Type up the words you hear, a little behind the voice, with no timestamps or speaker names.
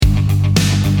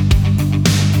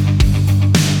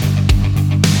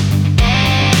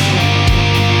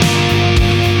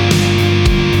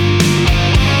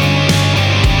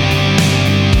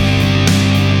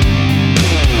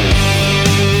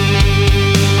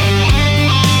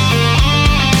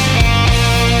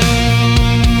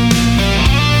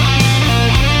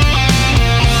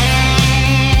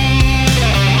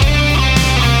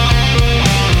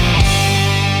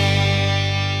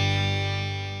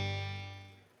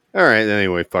All right.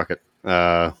 Anyway, fuck it.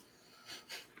 We're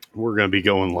going to be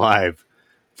going live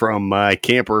from my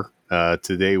camper.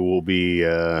 Today will be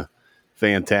a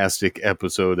fantastic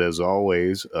episode, as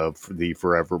always, of the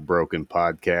Forever Broken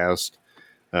podcast.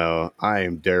 I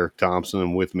am Derek Thompson,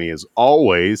 and with me, as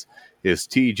always, is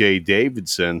TJ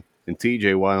Davidson. And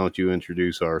TJ, why don't you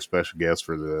introduce our special guest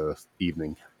for the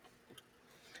evening?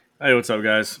 Hey, what's up,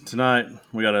 guys? Tonight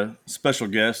we got a special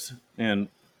guest and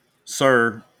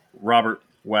Sir Robert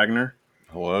Wagner.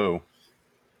 Hello.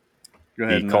 Go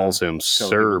ahead He and calls him tell the people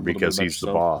Sir a little bit because about he's the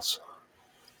yourself. boss.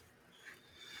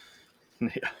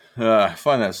 Yeah. I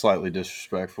find that slightly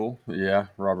disrespectful. Yeah,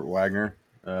 Robert Wagner.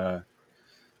 Known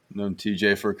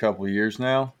TJ for a couple of years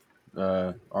now.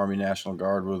 Army National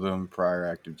Guard with him, prior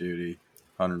active duty,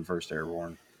 101st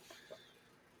Airborne.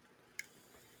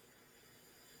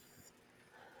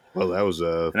 Well, that was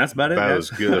And that's about it, about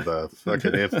guys. as good of a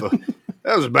fucking info.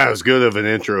 That was about as good of an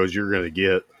intro as you're going to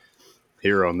get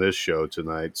here on this show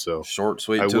tonight. So Short, I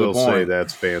sweet, to the will say point.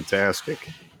 that's fantastic.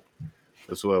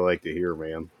 That's what I like to hear,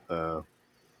 man.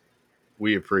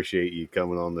 We appreciate you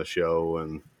coming on the show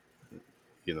and,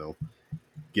 you know,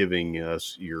 giving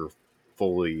us your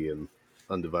fully and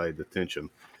undivided attention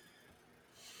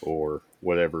or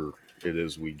whatever it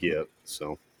is we get.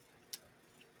 So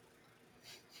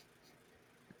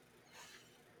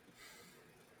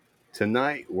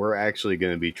tonight we're actually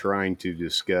going to be trying to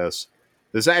discuss.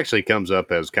 This actually comes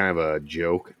up as kind of a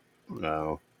joke.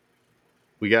 Uh,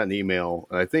 we got an email.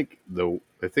 I think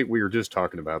we were just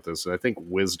talking about this. I think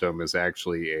wisdom is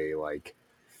actually a like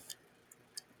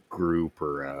group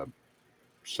or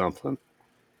something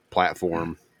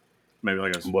platform, Maybe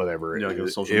like whatever. like a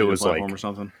social It media was platform or like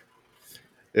something.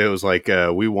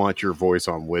 we want your voice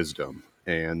on wisdom,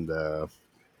 and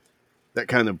that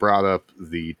kind of brought up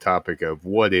the topic of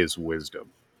what is wisdom.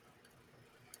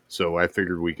 So I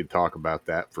figured we could talk about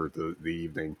that for the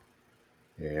evening,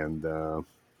 and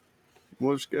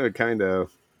we're just gonna kind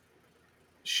of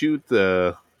shoot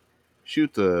the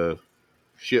shoot the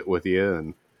shit with you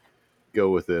and go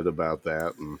with it about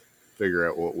that and figure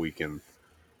out what we can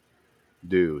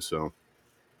do. So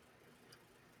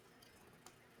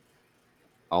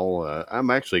I'm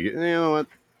actually, you know what?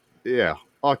 Yeah,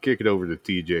 I'll kick it over to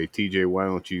TJ. TJ, why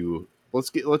don't you,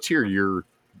 let's hear your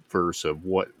verse of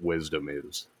what wisdom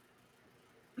is.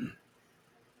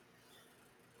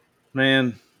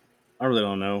 Man, I really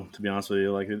don't know, to be honest with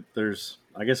you. I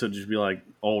guess it'd just be like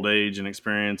old age and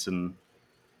experience and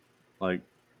like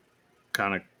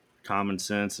kind of common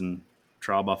sense and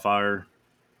trial by fire.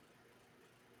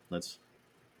 That's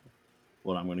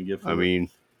what I'm going to give I for it. mean,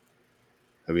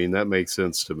 I mean that makes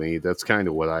sense to me. That's kind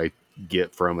of what I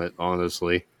get from it,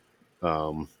 honestly.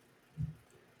 Um,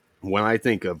 when I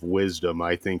think of wisdom,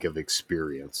 I think of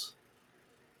experience.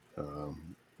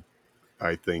 Um,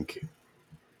 I think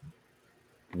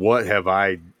what have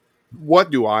I, what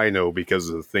do I know because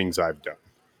of the things I've done?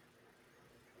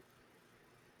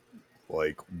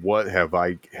 Like, what have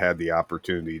I had the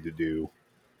opportunity to do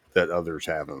that others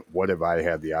haven't? What have I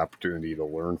had the opportunity to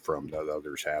learn from that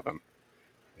others haven't?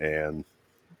 And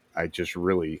I just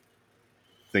really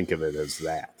think of it as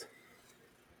that.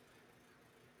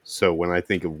 So when I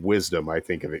think of wisdom, I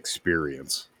think of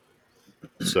experience.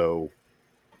 So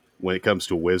when it comes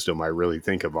to wisdom, I really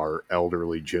think of our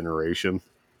elderly generation,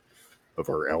 of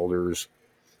our elders.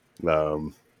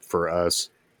 For us,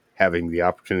 having the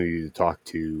opportunity to talk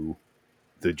to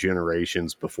the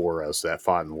generations before us that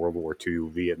fought in World War II,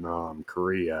 Vietnam,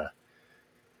 Korea.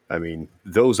 I mean,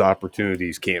 those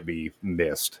opportunities can't be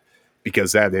missed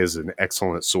because that is an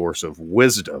excellent source of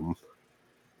wisdom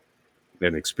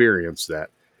and experience that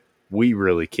we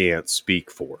really can't speak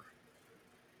for.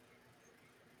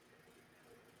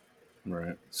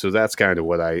 Right. So that's kind of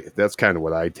what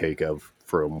I take of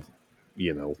from,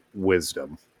 you know,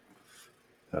 wisdom.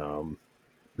 Um,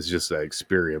 it's just that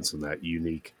experience and that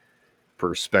unique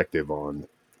perspective on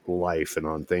life and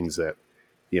on things that,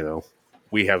 you know,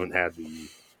 we haven't had the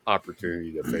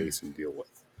opportunity to face and deal with.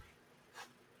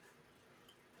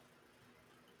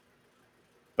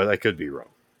 But I could be wrong.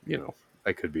 You know,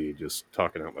 I could be just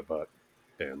talking out my butt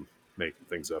and making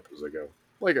things up as I go,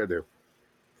 like I do.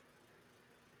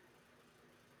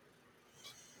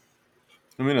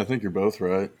 I mean, I think you're both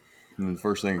right. And the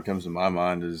first thing that comes to my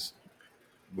mind is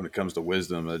when it comes to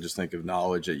wisdom, I just think of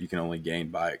knowledge that you can only gain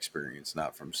by experience,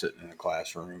 not from sitting in a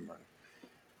classroom or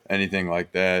anything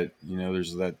like that. You know,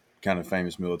 there's that kind of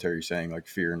famous military saying, like,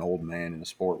 fear an old man in a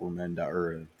sport where men die,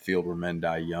 or a field where men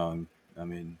die young. I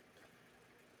mean,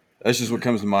 that's just what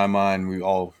comes to my mind. We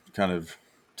all kind of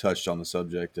touched on the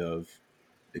subject of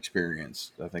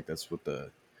experience. I think that's what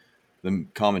the the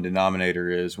common denominator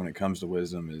is when it comes to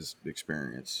wisdom is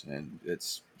experience, and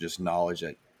it's just knowledge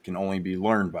that can only be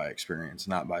learned by experience,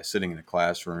 not by sitting in a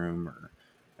classroom or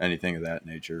anything of that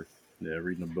nature. Yeah,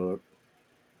 reading a book.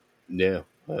 Yeah,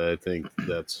 I think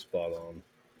that's spot on.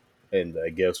 And I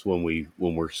guess when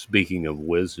we're speaking of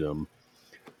wisdom,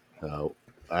 uh,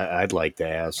 I'd like to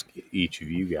ask each of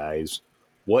you guys,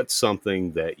 what's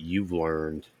something that you've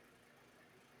learned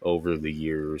over the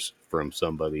years from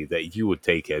somebody that you would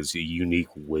take as a unique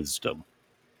wisdom?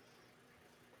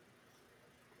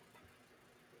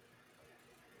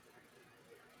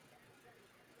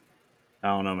 I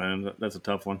don't know, man. That's a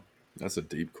tough one. That's a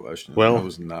deep question. I Well,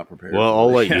 was not prepared well,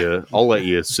 for it. Yeah. I'll let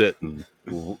you sit and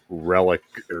relic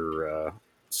or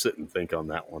sit and think on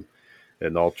that one,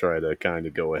 and I'll try to kind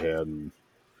of go ahead and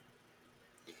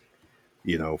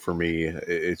for me,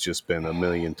 it's just been a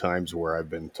million times where I've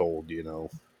been told,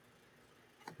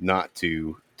 not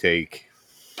to take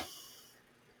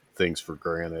things for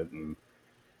granted and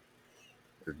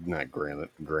or not granted.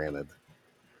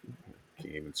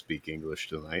 Can't even speak English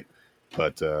tonight,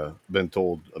 but been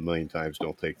told a million times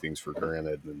don't take things for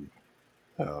granted, and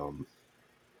um,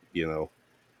 you know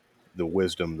the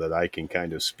wisdom that I can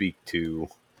kind of speak to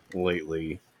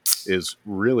lately is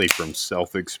really from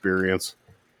self experience.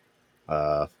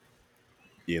 Uh,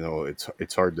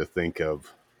 it's hard to think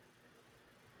of.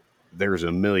 There's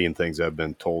a million things I've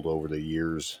been told over the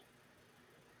years,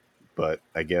 but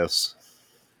I guess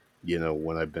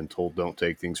when I've been told don't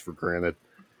take things for granted,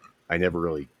 I never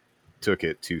really took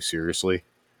it too seriously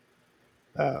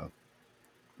uh,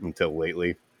 until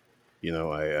lately.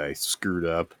 I screwed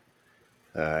up.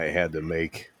 I had to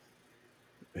make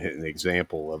an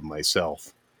example of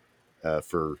myself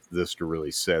for this to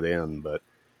really set in. But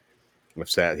I've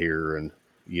sat here and,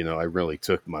 I really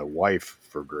took my wife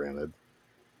for granted.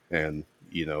 And,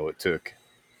 it took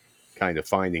kind of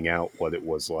finding out what it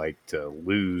was like to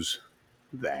lose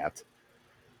that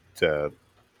to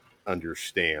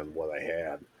understand what I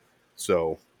had.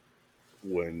 So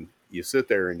when you sit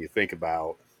there and you think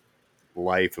about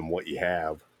life and what you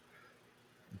have,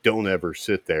 don't ever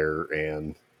sit there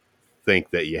and think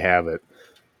that you have it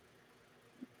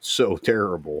so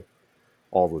terrible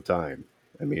all the time.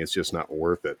 I mean, it's just not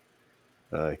worth it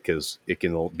because it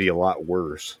can be a lot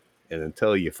worse. And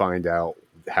until you find out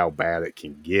how bad it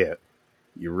can get,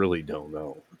 you really don't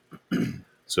know.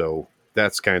 So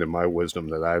that's kind of my wisdom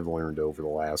that I've learned over the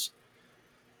last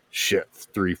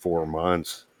 3-4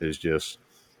 months is just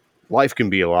life can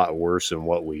be a lot worse than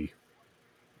what we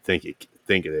think it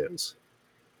is.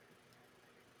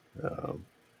 Um,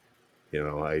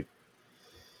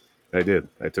 I did.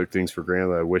 I took things for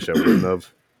granted. I wish I wouldn't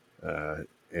have.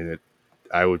 And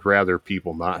I would rather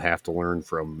people not have to learn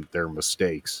from their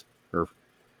mistakes, or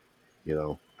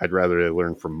I'd rather they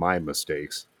learn from my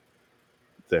mistakes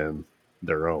than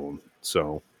their own.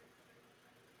 So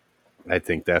I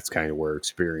think that's kind of where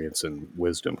experience and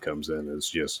wisdom comes in, is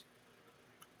just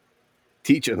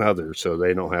teaching others so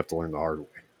they don't have to learn the hard way.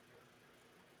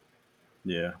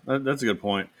 Yeah, that's a good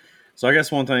point. So I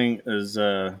guess one thing is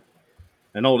an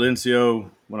old NCO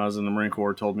when I was in the Marine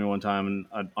Corps told me one time,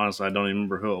 and honestly I don't even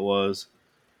remember who it was,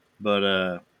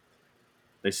 but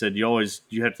they said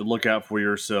you have to look out for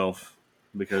yourself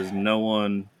because no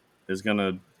one is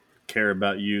gonna care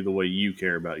about you the way you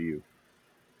care about you.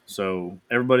 So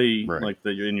everybody Right. like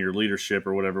that you're in your leadership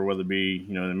or whatever, whether it be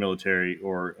in the military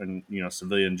or in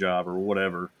civilian job or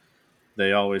whatever,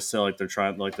 they always say like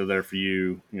they're there for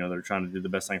you. They're trying to do the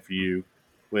best thing for you,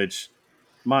 which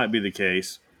might be the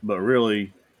case, but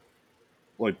really,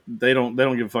 like they don't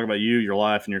give a fuck about you, your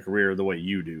life, and your career the way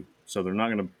you do. So they're not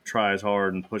going to try as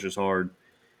hard and push as hard.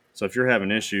 So if you're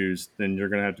having issues, then you're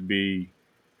going to have to be,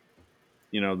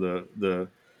 the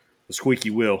squeaky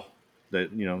wheel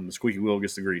that the squeaky wheel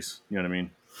gets the grease. You know what I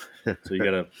mean? So you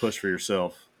got to push for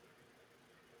yourself.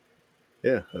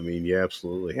 Yeah, I mean, you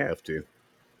absolutely have to.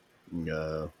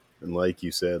 And like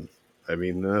you said, I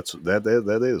mean, that's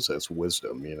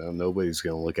wisdom. Nobody's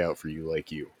going to look out for you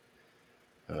like you,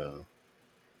 uh,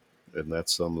 and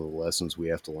that's some of the lessons we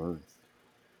have to learn.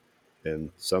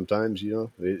 And sometimes,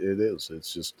 it is.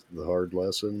 It's just the hard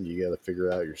lesson. You got to figure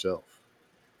it out yourself.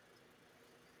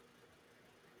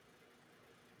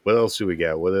 What else do we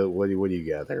got? What do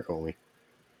you got there, homie?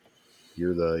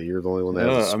 You're the only one that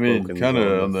hasn't I mean, spoken kind on of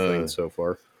the on thing the. so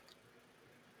far.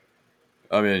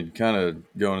 I mean, kind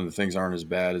of going into things aren't as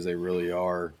bad as they really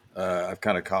are. I've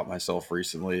kind of caught myself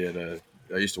recently at a.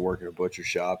 I used to work at a butcher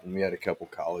shop, and we had a couple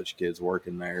college kids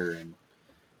working there, and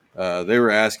they were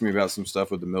asking me about some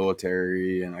stuff with the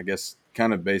military, and I guess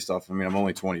kind of based off. I mean, I'm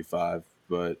only 25,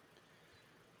 but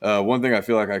One thing I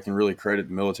feel like I can really credit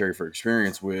the military for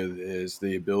experience with is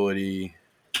the ability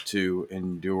to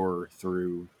endure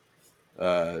through,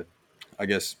 uh, I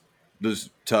guess, those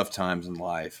tough times in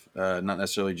life. Not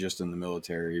necessarily just in the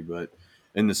military, but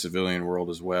in the civilian world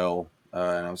as well.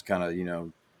 And I was kind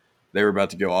of, they were about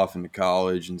to go off into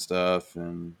college and stuff,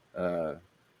 and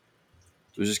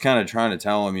was just kind of trying to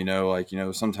tell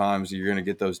them, sometimes you're going to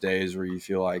get those days where you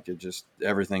feel like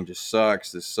everything just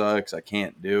sucks. This sucks. I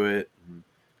can't do it.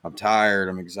 I'm tired.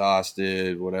 I'm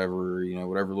exhausted. Whatever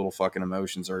little fucking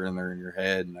emotions are in there in your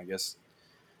head. And I guess,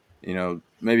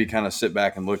 maybe kind of sit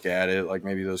back and look at it like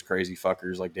maybe those crazy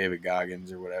fuckers like David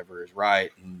Goggins or whatever is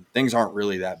right. And things aren't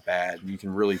really that bad. And you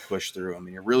can really push through them.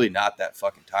 And you're really not that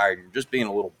fucking tired. You're just being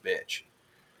a little bitch.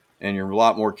 And you're a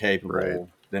lot more Right. capable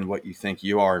than what you think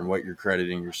you are and what you're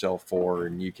crediting yourself for.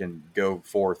 And you can go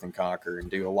forth and conquer and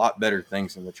do a lot better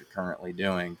things than what you're currently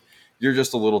doing. You're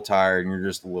just a little tired and you're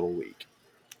just a little weak.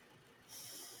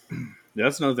 Yeah,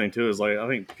 that's another thing too. Is like I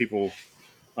think people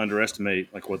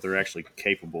underestimate like what they're actually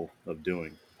capable of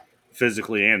doing,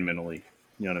 physically and mentally.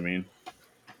 You know what I mean?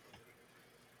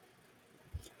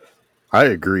 I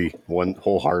agree one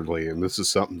wholeheartedly, and this is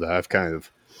something that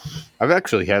I've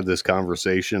actually had this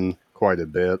conversation quite a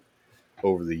bit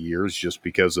over the years, just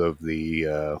because of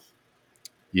the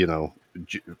you know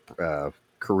j-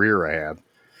 career I had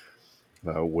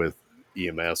with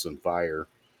EMS and fire.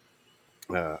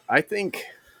 I think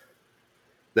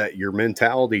that your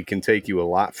mentality can take you a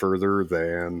lot further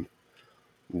than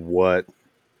what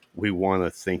we want to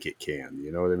think it can.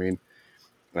 You know what I mean?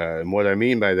 And what I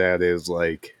mean by that is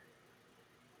like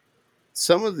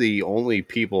some of the only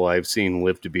people I've seen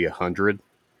live to be 100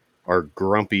 are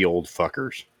grumpy old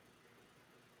fuckers.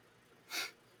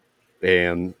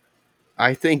 And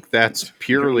I think that's Good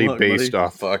purely luck, based buddy.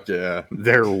 off Fuck yeah.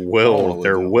 their I don't want will, to live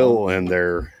their that will long. and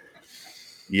their,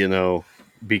 you know,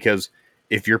 because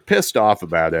if you're pissed off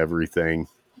about everything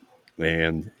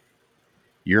and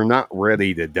you're not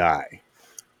ready to die,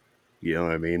 you know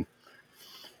what I mean?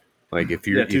 Like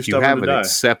Yeah, too if you stubborn to haven't die.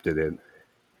 accepted it,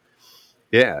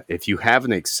 yeah, if you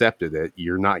haven't accepted it,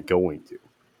 you're not going to.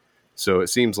 So it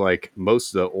seems like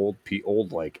most of the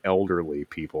old like elderly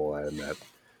people I met,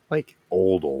 like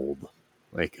old,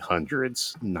 like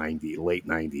hundreds, 90, late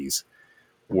 90s,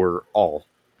 were all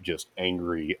just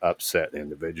angry, upset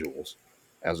individuals,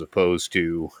 as opposed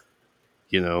to,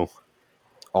 you know,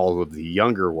 all of the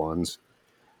younger ones.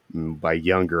 By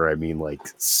younger, I mean like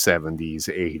 70s,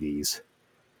 80s.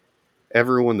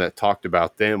 Everyone that talked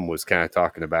about them was kind of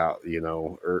talking about,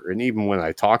 and even when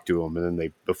I talked to them and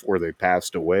then before they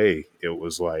passed away, it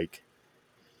was like,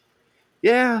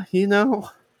 yeah,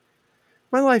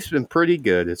 my life's been pretty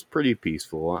good. It's pretty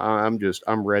peaceful.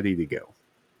 I'm ready to go.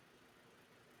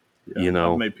 Yeah, You I've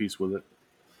know, made peace with it.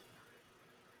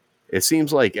 it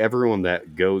seems like everyone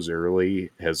that goes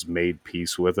early has made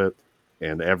peace with it,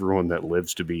 and everyone that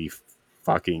lives to be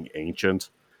fucking ancient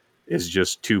is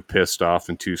just too pissed off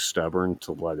and too stubborn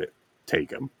to let it take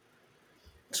them.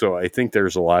 So I think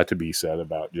there's a lot to be said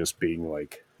about just being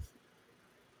like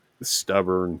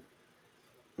stubborn,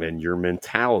 and your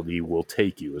mentality will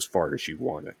take you as far as you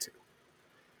want it to.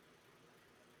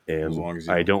 As And long as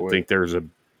you I don't don't quit. think there's a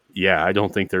yeah, I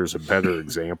don't think there's a better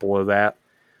example of that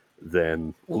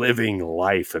than living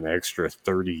life an extra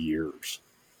 30 years.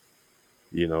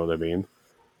 You know what I mean?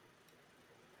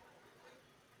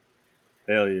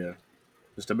 Hell yeah.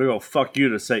 Just a big old fuck you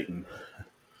to Satan.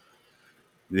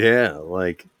 Yeah,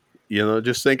 like,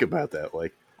 just think about that.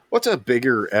 Like, what's a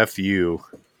bigger FU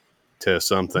to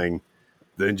something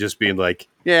than just being like,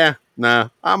 yeah, nah,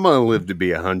 I'm going to live to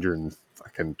be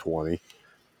 120.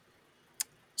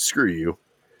 Screw you.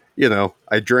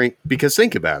 I drink because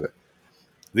think about it.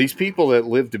 These people that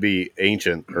live to be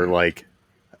ancient are like,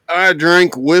 I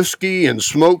drink whiskey and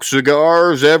smoke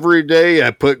cigars every day.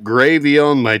 I put gravy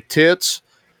on my tits.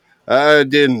 I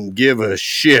didn't give a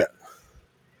shit.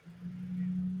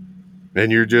 And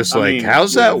you're just I like, mean,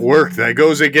 how's that work? That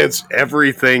goes against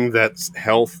everything that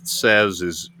health says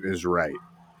is right.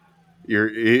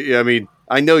 I mean,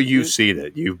 I know you've seen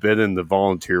it. You've been in the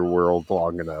volunteer world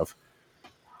long enough.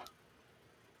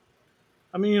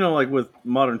 like with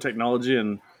modern technology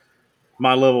and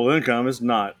my level of income, it's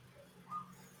not,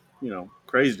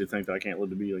 crazy to think that I can't live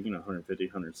to be like, 150,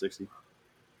 160.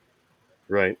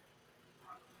 Right.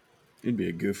 You'd be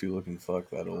a goofy looking fuck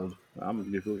that old. I'm a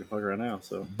good looking fucker right now,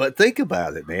 so. But think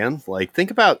about it, man. Like, think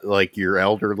about like your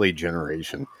elderly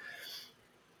generation.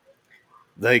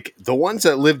 Like the ones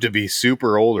that live to be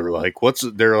super old are like,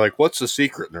 they're like, what's the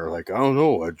secret? And they're like, I don't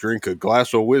know. I drink a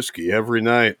glass of whiskey every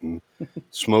night and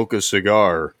smoke a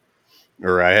cigar,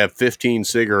 or I have 15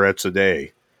 cigarettes a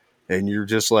day. And you're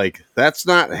just like, that's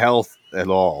not health at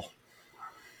all.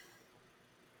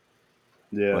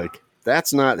 Yeah. Like,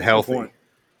 that's not Good healthy. point.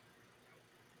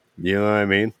 You know what I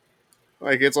mean?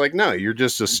 Like, it's like, no, you're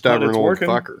just a But stubborn it's old working.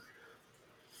 fucker.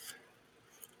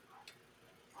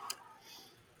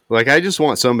 Like, I just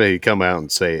want somebody to come out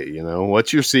and say it, you know?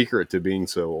 What's your secret to being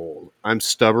so old? I'm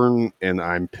stubborn and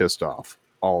I'm pissed off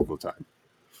all the time.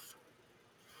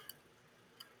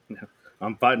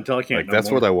 I'm fighting until I can't Like, no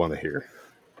that's more. what I want to hear.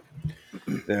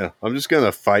 Yeah, I'm just going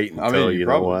to fight until, I mean, you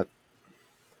know what?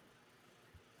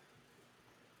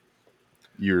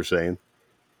 You were saying?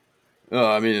 No,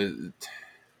 I mean,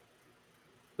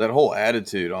 that whole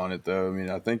attitude on it, though. I mean,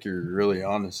 I think you're really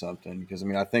onto something because I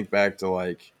mean, I think back to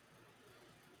like,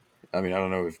 I mean, I don't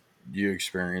know if you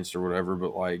experienced or whatever,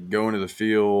 but like going to the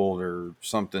field or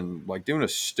something, like doing a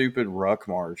stupid ruck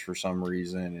march for some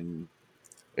reason, and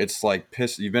it's like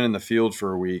piss. You've been in the field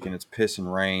for a week and it's piss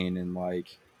and rain, and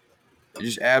like you're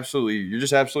just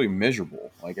absolutely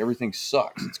miserable. Like everything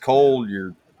sucks. It's cold.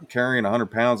 You're carrying 100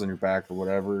 pounds on your back or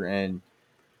whatever, and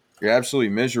you're absolutely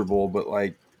miserable. But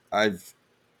like I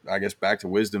guess back to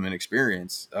wisdom and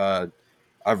experience.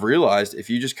 I've realized if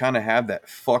you just kind of have that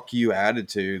fuck you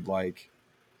attitude, like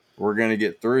we're gonna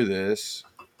get through this,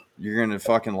 you're gonna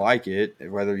fucking like it,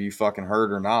 whether you fucking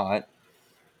hurt or not.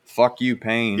 Fuck you,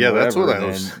 pain, Yeah, that's what whatever. I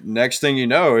was. Then next thing you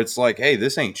know, it's like, hey,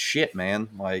 this ain't shit, man.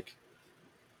 Like,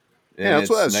 Yeah, and that's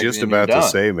what I it's was next, just and you're about to done.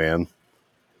 say, man.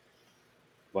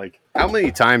 Like, how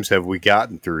many times have we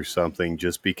gotten through something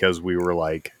just because we were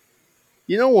like,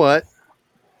 you know what?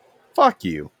 Fuck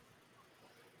you.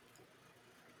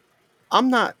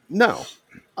 No,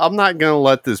 I'm not going to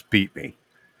let this beat me.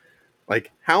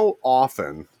 Like, how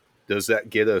often does that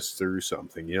get us through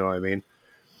something? You know what I mean?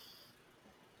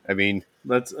 I mean,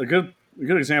 That's a good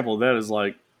example of that is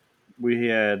like we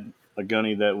had a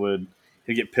gunny that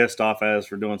he'd get pissed off at us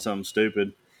for doing something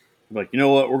stupid. Like, you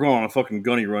know what? We're going on a fucking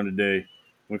gunny run today.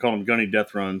 We call them gunny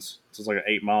death runs. So it's like an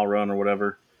 8 mile run or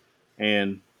whatever,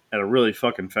 and at a really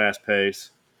fucking fast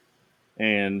pace.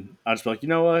 And I just be like, you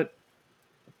know what?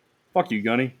 Fuck you,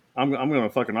 gunny. I'm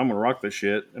gonna rock this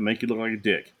shit and make you look like a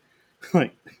dick.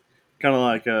 Like kind of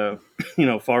like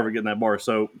Farver getting that bar of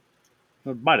soap.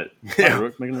 Bite it, yeah.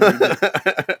 Rook, make it look like a dick.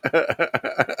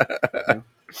 You know?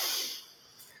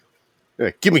 Yeah,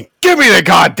 give me the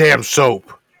goddamn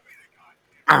soap.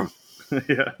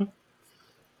 Yeah.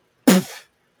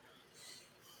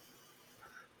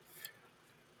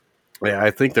 Yeah,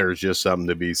 I think there's just something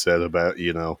to be said about,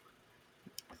 your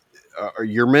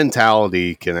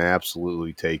mentality can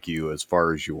absolutely take you as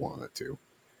far as you want it to.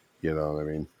 You know what I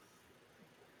mean?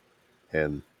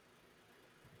 And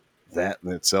that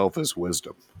in itself is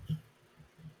wisdom.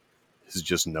 Is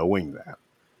just knowing that.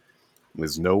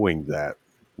 Is knowing that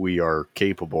we are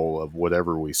capable of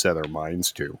whatever we set our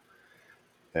minds to.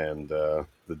 And the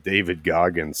David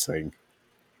Goggins thing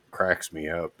cracks me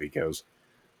up because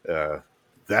uh,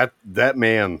 that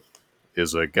man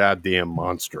is a goddamn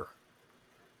monster.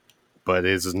 But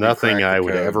it's He nothing cracked the I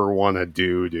would code. ever want to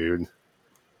do, dude.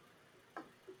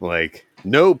 Like,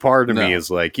 no part of me No,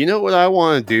 is like, you know what I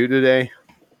want to do today?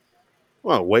 I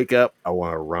want to wake up. I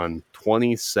want to run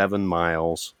 27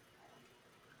 miles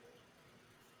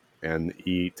and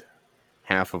eat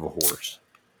half of a horse.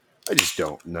 I just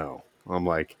don't know. I'm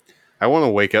like, I want to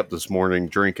wake up this morning,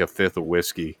 drink a fifth of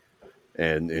whiskey,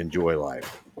 and enjoy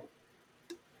life.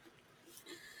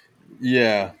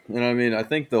 yeah, and I mean, I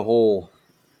think the whole,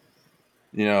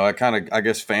 I kind of, I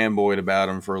guess, fanboyed about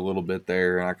him for a little bit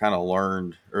there, and I kind of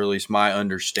learned, or at least my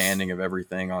understanding of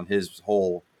everything on his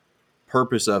whole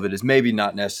purpose of it is maybe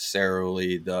not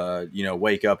necessarily the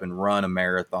wake up and run a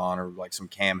marathon or like some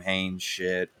Cam Hanes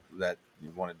shit that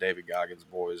one of David Goggins'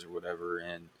 boys or whatever,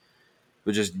 and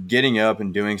but just getting up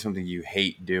and doing something you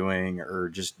hate doing, or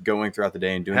just going throughout the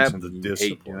day and doing Have the something you hate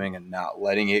discipline. doing and not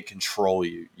letting it control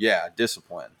you. Yeah,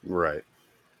 discipline. Right.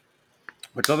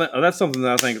 Which that's something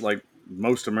that I think like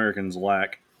most Americans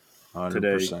lack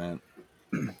today. 100%.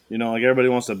 Like everybody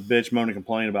wants to bitch, moan, and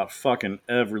complain about fucking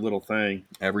every little thing.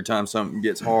 Every time something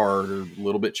gets hard or a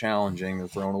little bit challenging, they're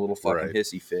throwing a little fucking Right.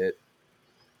 hissy fit.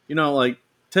 Like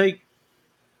take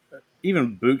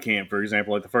even boot camp for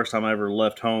example. Like the first time I ever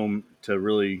left home to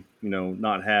really,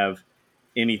 not have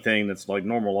anything that's like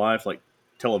normal life, like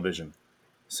television,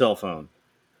 cell phone,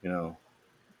 you know,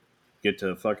 get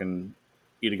to fucking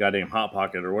eat a goddamn hot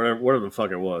pocket or whatever the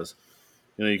fuck it was.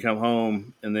 You come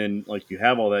home and then like you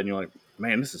have all that and you're like,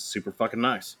 man, this is super fucking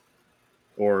nice.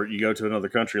 Or you go to another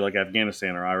country like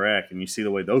Afghanistan or Iraq and you see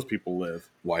the way those people live.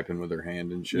 Wiping with their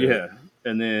hand and shit. Yeah.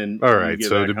 And then All you right. get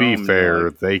So back to be home and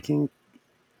you're fair, like,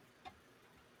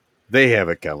 they have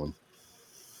it coming.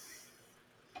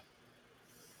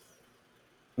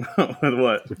 With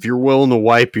what? If you're willing to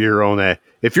wipe your own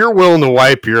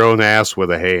ass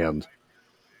with a hand,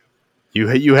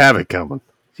 you have it coming.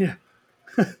 Yeah.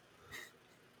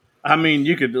 I mean,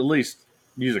 you could at least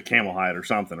use a camel hide or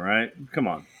something, right? Come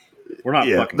on. We're not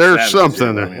Yeah, fucking there's savages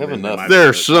something. here. I have enough.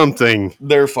 There's something.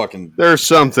 They're fucking. There's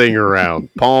something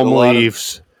around. Palm A lot of-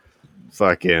 leaves,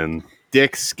 fucking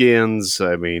dick skins.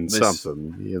 I mean, This-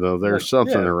 something. There's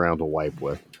something around to wipe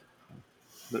with.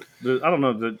 I don't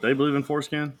know. Do they believe in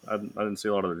foreskin? I didn't see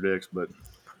a lot of their dicks, but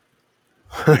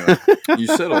anyway. You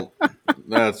said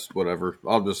that's whatever.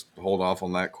 I'll just hold off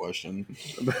on that question.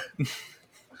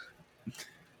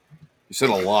 You said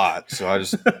a lot, so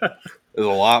there's a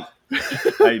lot.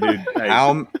 Hey, dude. Hey,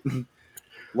 How a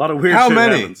lot of weird how shit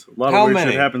many? happens. A lot How of weird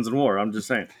many? shit happens in war. I'm just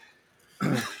saying.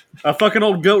 A fucking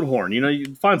old goat horn.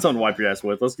 You find something to wipe your ass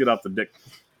with. Let's get off the dick.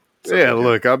 Yeah,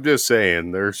 look, I'm just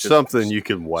saying, there's Just- something you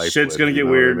can wipe. Shit's with, gonna get you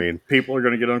know weird. What I mean, People are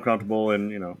gonna get uncomfortable,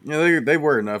 and they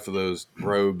wear enough of those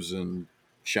robes and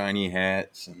shiny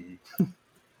hats and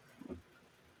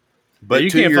but you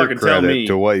to can't your fucking tell credit, me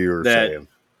to what you were that-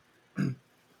 saying,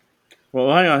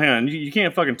 well, hang on. You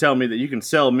can't fucking tell me that you can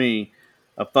sell me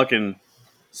a fucking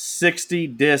 60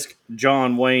 disc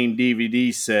John Wayne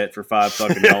DVD set for $5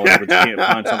 fucking dollars, but you can't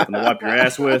find something to wipe your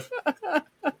ass with.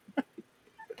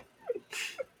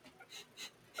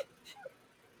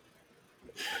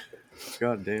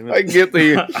 God damn it! I can get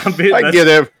the, That's-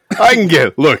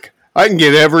 I can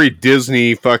get every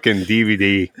Disney fucking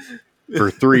DVD for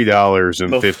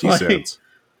 $3.50.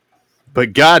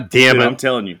 But god damn Dude, it, I'm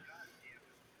telling you.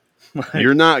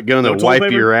 you're not gonna No toilet wipe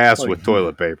paper? your ass Like- with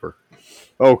toilet paper.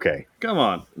 Okay, Come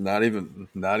on. Not even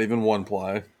one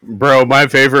ply. bro. My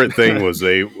favorite thing was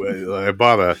I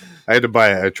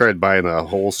tried buying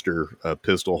a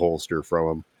pistol holster from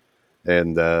him,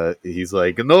 and he's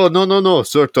like, no,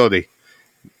 Sir Toddy,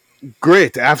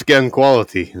 great Afghan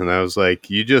quality, and I was like,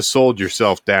 you just sold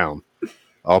yourself down.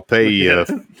 I'll pay you,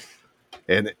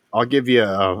 and I'll give you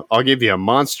a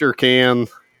monster can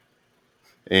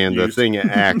and a Used. thing of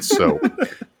Axe soap,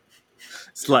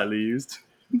 Slightly used.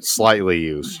 slightly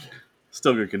used.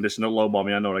 Still good condition. Don't lowball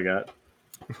me. I know what I got.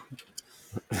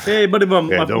 Hey, buddy, Yeah,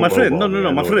 my don't friend. lowball me. No,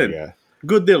 I my know what I friend. got.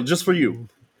 Good deal, just for you.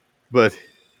 But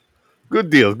good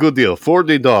deal,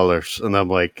 $40. And I'm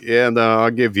like, yeah, no, I'll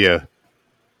give you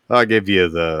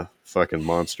the fucking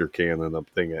monster can and a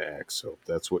thing of Axe soap.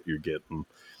 That's what you're getting.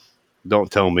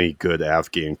 Don't tell me good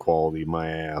Afghan quality, my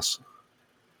ass.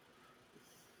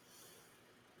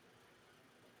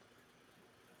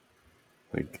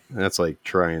 Like that's like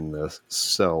trying to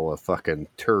sell a fucking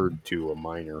turd to a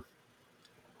minor.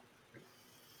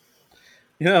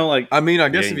 Like I mean, I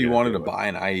You guess ain't if you gonna wanted do to it. buy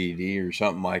an IED or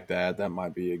something like that, that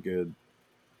might be a good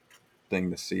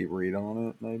thing to read on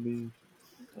it, maybe.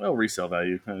 well, resale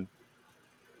value.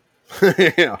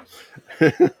 Yeah.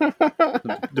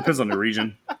 Depends on the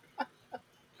region.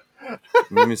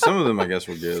 I mean, some of them I guess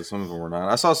were good, some of them were not.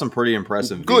 I saw some pretty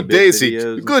impressive Good VBIT daisy,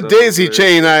 videos and good stuff daisy over there.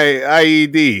 chain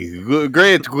IED.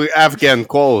 Great Afghan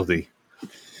quality.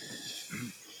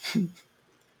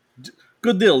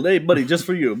 Good deal. Hey, buddy, just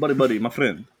for you. Buddy, my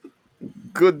friend.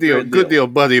 Good deal, Great good deal.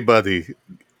 deal, buddy.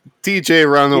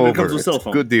 TJ run Even over. comes with it. cell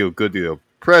phone. Good deal.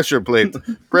 Pressure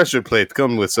plate,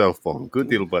 come with cell phone. Good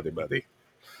deal, buddy.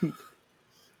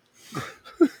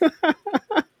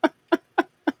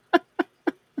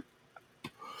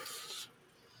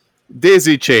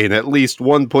 Daisy chain, at least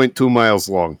 1.2 miles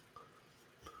long.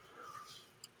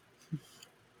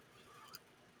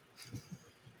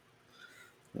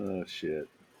 Oh, shit.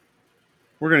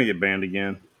 We're going to get banned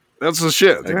again. That's the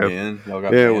shit. man. Again, y'all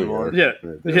got Yeah, banned we more? are. Yeah.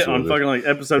 That's On what it fucking like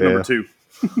episode Yeah. number 2.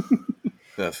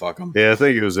 Yeah, fuck them. Yeah, I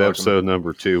think it was Fuck 'em. episode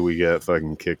number 2 we got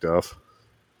fucking kicked off.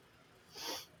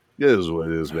 It is what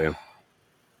it is, man.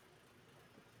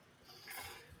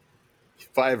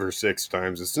 5 or 6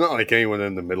 times. It's not like anyone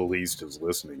in the Middle East is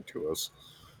listening to us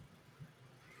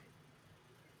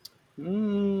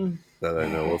that I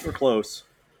know of. We're close.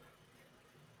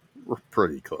 We're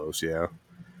pretty close, yeah.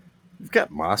 We've got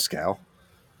Moscow.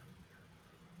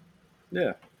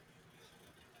 Yeah.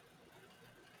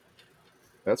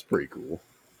 That's pretty cool.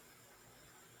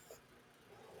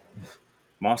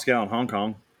 Moscow and Hong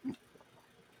Kong.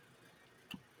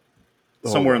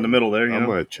 Hold Somewhere in on. the middle there, I'm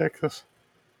going to check this.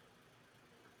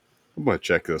 I'm going to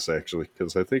check this, actually,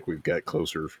 because I think we've got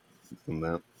closer than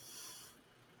that.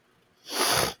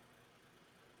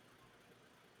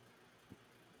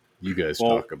 You guys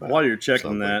Well, talk about while you're checking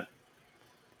something. that,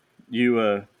 we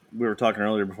were talking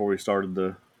earlier before we started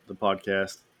the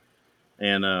podcast,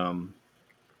 and I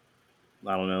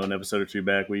don't know, an episode or 2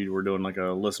 back, we were doing like a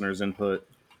listener's input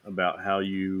about how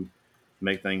you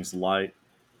make things light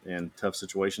in tough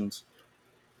situations,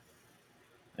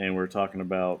 and we're talking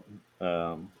about.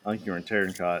 I think you were in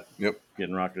Terrancott Yep.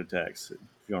 getting rocket attacks. If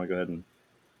you want to go ahead and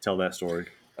tell that story.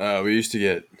 We used to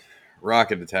get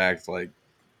rocket attacked like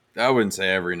I wouldn't say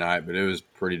every night, but it was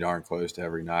pretty darn close to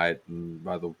every night. And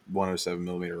by the 107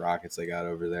 millimeter rockets they got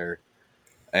over there,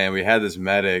 and we had this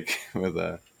medic with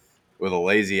a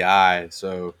lazy eye.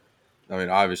 So, I mean,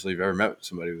 obviously, if you've ever met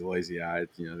somebody with a lazy eye,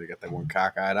 they got that one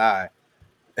cockeyed eye,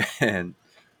 and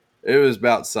it was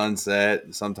about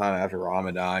sunset, sometime after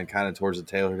Ramadan, kind of towards the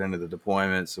tail end of the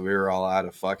deployment. So we were all out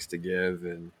of fucks to give,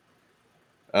 and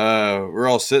we're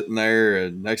all sitting there,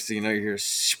 and next thing you know, you hear,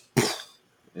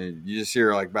 and you just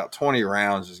hear like about 20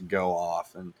 rounds just go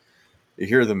off, and you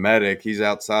hear the medic. He's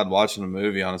outside watching a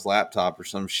movie on his laptop or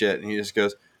some shit, and he just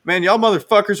goes, "Man, y'all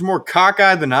motherfuckers are more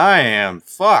cockeyed than I am.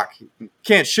 Fuck,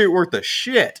 can't shoot worth a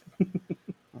shit."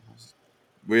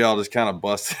 We all just kind of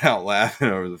busted out laughing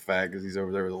over the fact because he's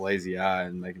over there with a lazy eye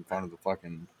and making fun of the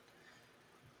fucking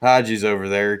Hajis over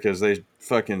there because they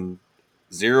fucking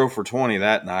 0 for 20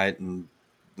 that night, and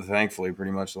thankfully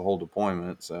pretty much the whole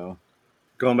deployment. So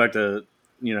Going back to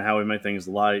how we make things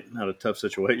light out of tough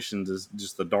situations is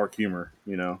just the dark humor.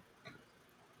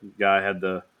 Guy had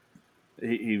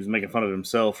he was making fun of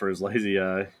himself for his lazy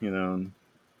eye, and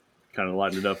kind of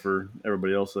lightened it up for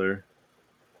everybody else there.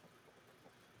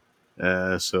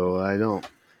 So I don't.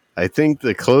 I think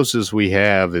the closest we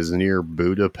have is near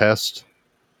Budapest.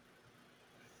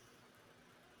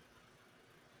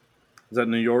 Is that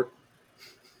New York?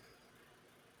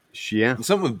 Yeah.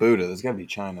 something with Buddha. There's got to be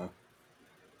China.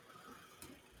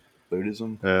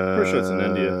 Buddhism. Pretty sure it's in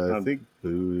India. I think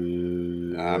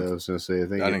I was going to say, I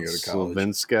think I didn't go it's to college.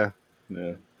 Slovenska.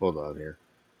 Yeah. Hold on here.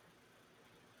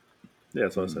 Yeah,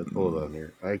 that's what I said. Hold on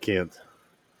here. I can't.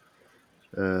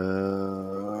 I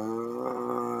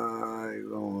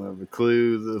don't have a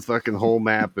clue. The fucking whole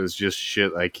map is just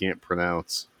shit I can't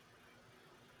pronounce.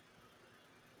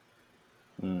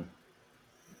 Mm.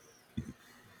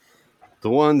 The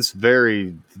one's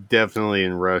very definitely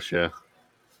in Russia.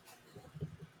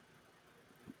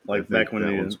 Like back when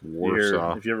you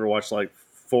Warsaw. if you ever watch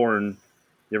foreign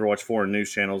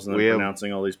news channels and they're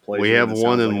pronouncing all these places. We have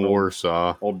one in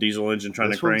Warsaw. Old diesel engine trying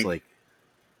this to crank. One's like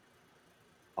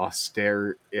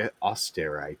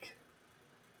Österreich.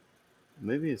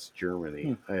 Maybe it's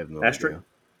Germany. I have no idea.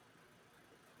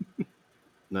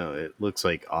 No, it looks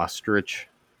like ostrich.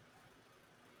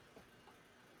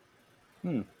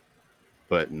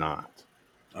 But not.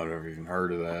 I've never even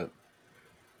heard of that.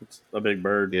 It's a big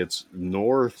bird. It's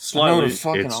north. It's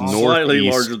slightly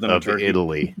larger than a turkey.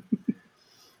 Italy.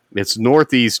 It's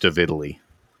northeast of Italy.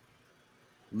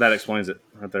 That explains it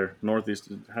right there. Northeast.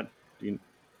 How do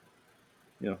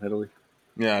you Italy?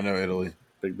 Yeah, I know Italy.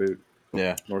 Big boot.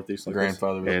 Yeah, northeast. Like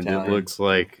grandfather was and Italian. It looks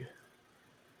like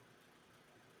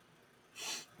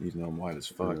he's known white as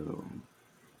fuck.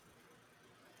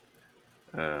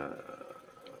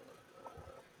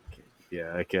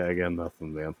 Yeah, I got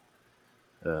nothing, man.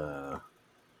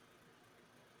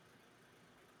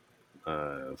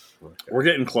 We're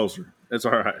getting closer. It's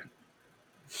all right.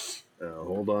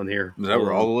 Hold on here. Is that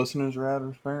where all the listeners are at,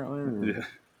 apparently? Or?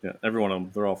 Yeah. Every one of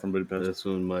them. They're all from Budapest. This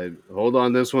one might. Hold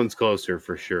on, this one's closer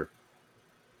for sure.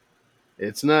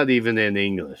 It's not even in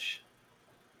English.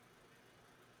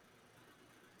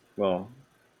 Well,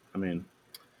 I mean,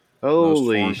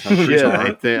 holy shit!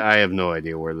 I have no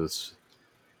idea where this.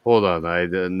 Hold on,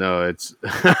 no, it's.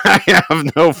 I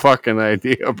have no fucking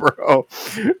idea, bro.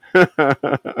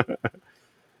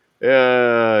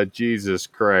 Jesus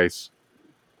Christ.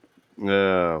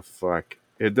 Oh fuck!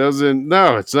 It doesn't.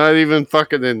 No, it's not even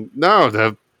fucking in.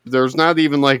 No, there's not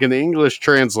even like an English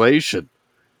translation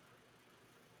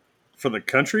for the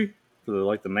country. For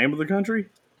the name of the country.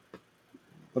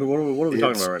 What are we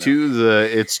talking about right now?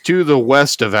 It's to the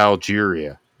west of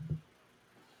Algeria.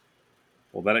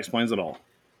 Well, that explains it all.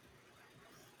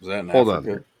 Is that in Hold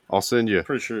Africa? on. I'll send you.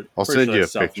 Pretty sure. I'll send you a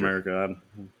South picture. America.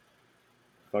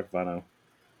 Fuck if I know.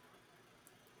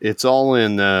 It's all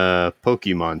in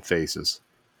Pokemon faces.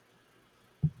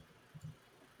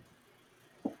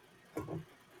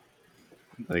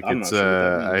 Like I'm it's not sure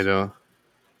what that means. I don't.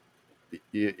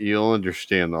 You'll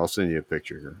understand. I'll send you a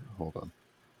picture here. Hold on.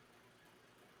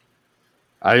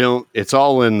 I don't. It's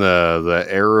all in the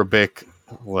Arabic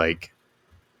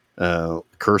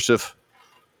cursive.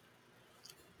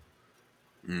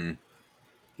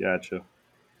 Gotcha.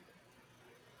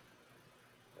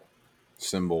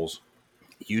 Symbols.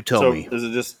 You tell me. Is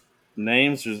it just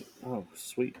names? Oh,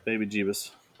 sweet baby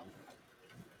Jeebus.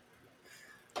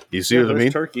 You see what I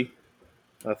mean? Turkey,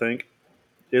 I think.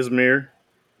 Izmir.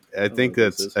 I think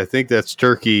that's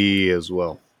Turkey as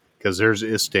well. Because there's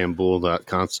Istanbul, not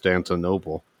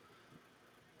Constantinople.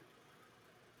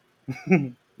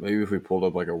 Maybe if we pulled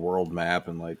up like a world map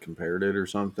and like compared it or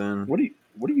something. What are you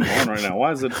on right now?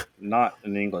 Why is it not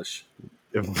in English?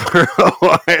 Bro,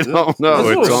 I don't know.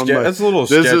 It's on my. That's a little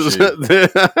This sketchy.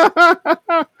 is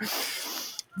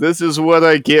this is what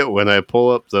I get when I pull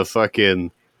up the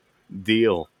fucking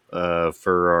deal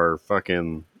for our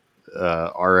fucking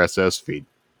RSS feed.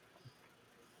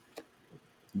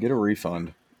 Get a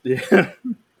refund. Yeah,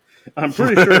 I'm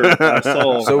pretty sure I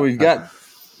saw. So we've got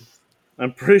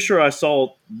I'm pretty sure I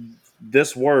saw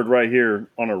this word right here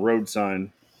on a road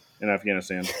sign in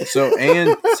Afghanistan. so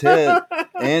Antalya.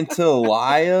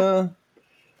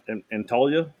 In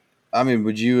Antalya, I mean,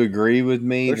 would you agree with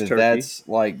me There's that Turkey. that's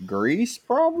like Greece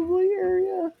probably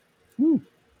area?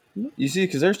 You see,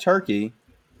 because there's Turkey.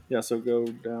 yeah. So go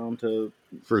down to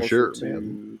For closer sure,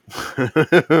 man.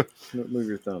 Move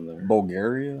your thumb there.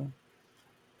 Bulgaria.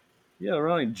 Yeah,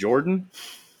 around like Jordan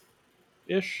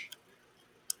ish,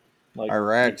 like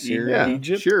Iraq, Syria. Yeah,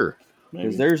 Egypt. sure. Maybe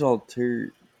Because there's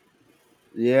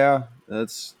yeah,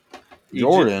 that's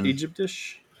Jordan.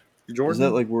 Egypt-ish. Jordan. Is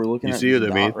that like we're looking You at see this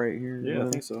what I dot mean? right here? Yeah, I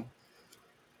Whatever? think so.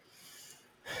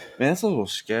 Man, that's a little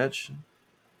sketch.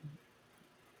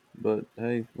 But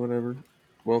hey, whatever.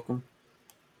 Welcome.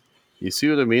 You see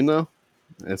what I mean, though?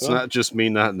 It's Well, not just me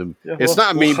not. yeah, It's well,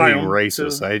 not me hi being on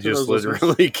racist. I to just those listeners.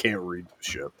 literally can't read the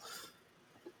shit.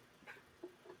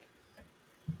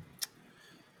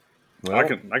 Well, I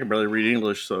can barely read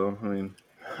English, so I mean,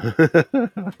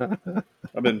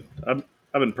 I've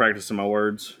been practicing my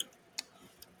words.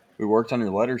 we worked on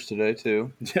your letters today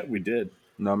too. Yeah, we did.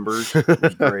 Numbers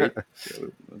was great. Yeah,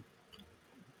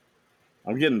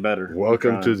 I'm getting better.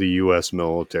 Welcome to the U.S.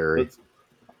 military.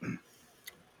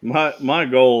 My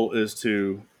goal is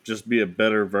to just be a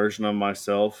better version of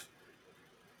myself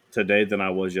today than I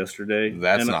was yesterday.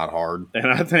 That's not hard. And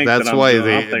I think That's that I'm why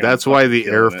doing, I think that's I'm why fucking the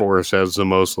Air killing it. Force has the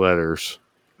most letters.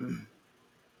 Yeah,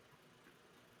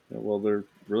 well, they're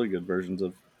really good versions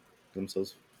of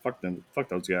themselves. Fuck them. Fuck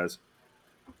those guys.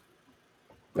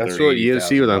 That's what you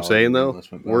see. What I'm saying, though,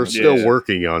 we're still Yeah.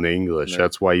 working on English. Yeah.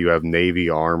 That's why you have Navy,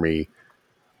 Army,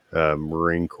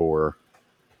 Marine Corps,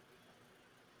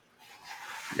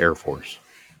 Air Force.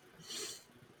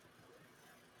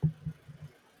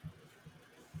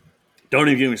 Don't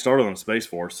even get me started on Space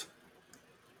Force.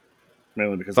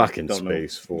 Mainly because Fucking I don't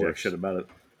Space know jack Force. shit about it.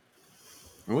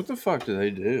 What the fuck do they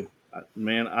do?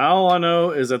 Man, all I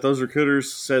know is that those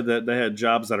recruiters said that they had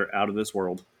jobs that are out of this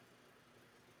world.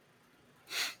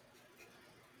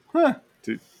 Huh.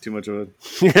 Too much of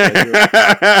a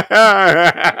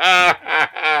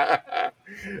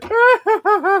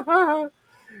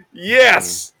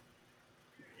Yes,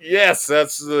 yes,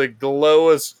 that's the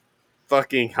lowest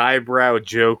fucking highbrow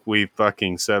joke we've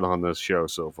fucking said on this show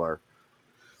so far.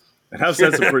 And I've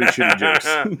said some pretty shitty jokes.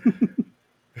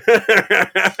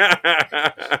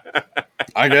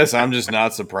 I guess I'm just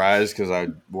not surprised because I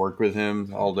work with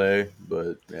him all day.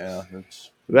 But yeah,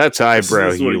 that's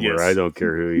highbrow This is what he humor. gets. I don't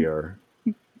care who you are.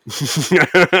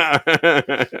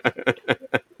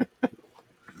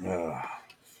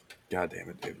 God damn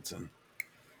it, Davidson.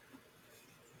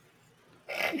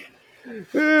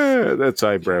 That's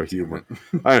highbrow humor.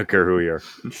 I don't care who you are.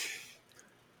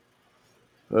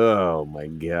 Oh my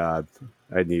god,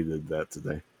 I needed that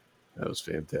today. That was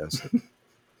fantastic.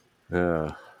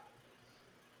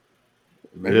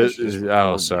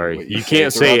 Sorry. You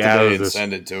can't say out of this.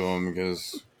 Send it to him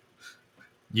because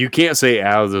You can't say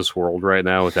out of this world right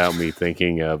now without me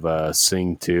thinking of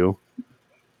Sing 2.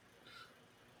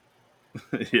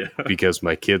 Yeah. Because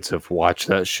my kids have watched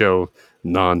that show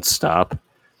nonstop.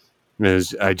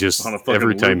 I just On a fucking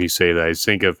every time loop. you say that, I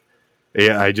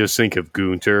just think of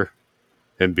Gunter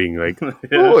and being like, Yeah.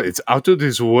 "Oh, it's out of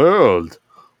this world."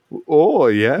 Oh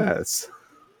yes,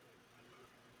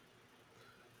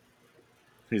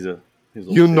 He's a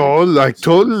you know, like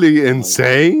totally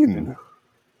insane.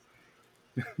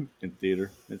 in theater.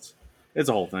 It's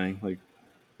a whole thing. Like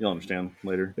you'll understand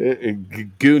later.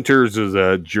 Gunter's is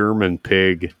a German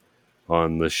pig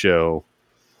on the show,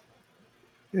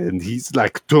 and he's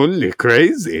like totally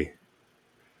crazy.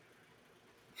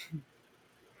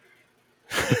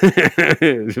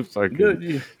 Fucking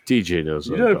TJ knows.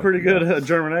 You did a pretty good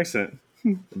German accent.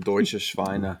 Deutsche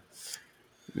Schweine.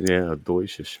 Yeah,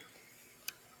 Deutsche.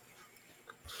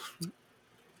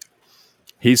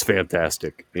 He's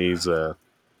fantastic. He's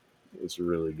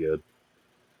really good.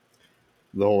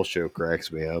 The whole show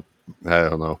cracks me up. I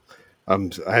don't know. I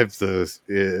have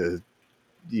the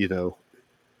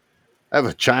I have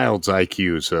a child's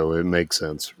IQ, so it makes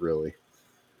sense, really.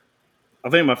 I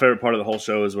think my favorite part of the whole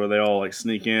show is where they all like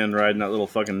sneak in riding that little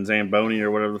fucking Zamboni or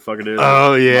whatever the fuck it is.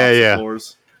 Oh, that yeah, mops the yeah.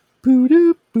 floors.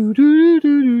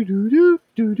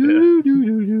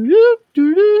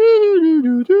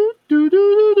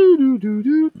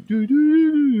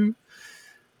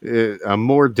 I'm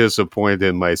more disappointed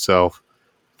in myself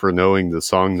for knowing the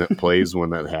song that plays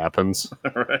when that happens.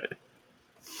 Right.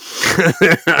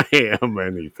 I am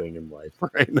anything in life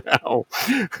right now.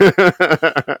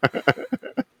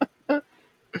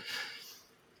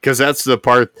 Because that's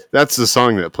the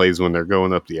song that plays when they're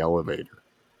going up the elevator.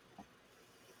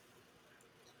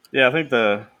 Yeah, I think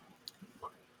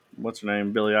what's her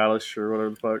name, Billie Eilish or whatever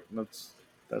the fuck. That's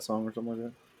that song or something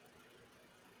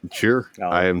like Sure.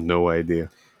 that. I have no idea.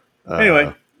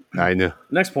 Anyway, I know.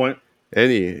 next point.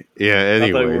 Anyways.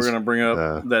 I thought we were going to bring up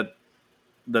uh,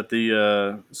 that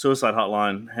the suicide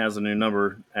hotline has a new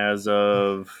number as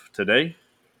of today.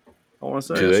 I want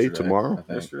to say today, Yesterday, tomorrow, I think.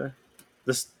 yesterday.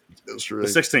 The yesterday,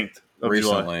 16th of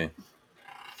July. Recently.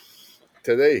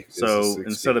 today. So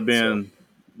instead of being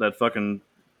that fucking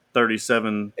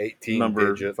 37 18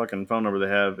 number digit fucking phone number they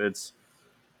have, it's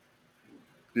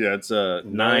 988.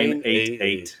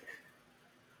 988.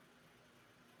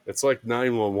 It's like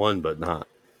 911, but not.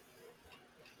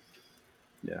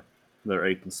 Yeah, they're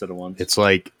 8 instead of 1s. It's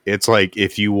like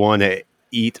if you want to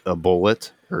eat a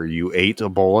bullet or you ate a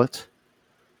bullet.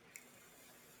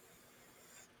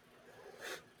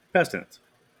 Past tense.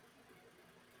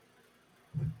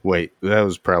 Wait, that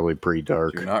was probably pretty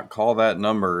dark. Do not call that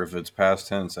number if it's past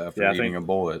tense after eating a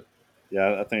bullet.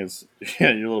 Yeah, I think it's you're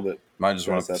a little bit. Might just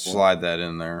want to slide that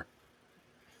in there.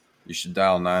 You should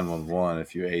dial 911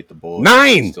 if you ate the bullet.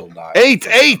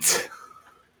 988.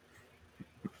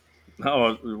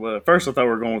 Oh, well, at first I thought we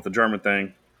were going with the German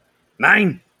thing.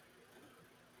 9.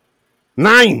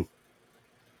 9.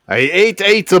 I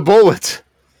ate a bullet.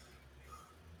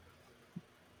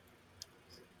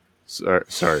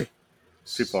 Sorry.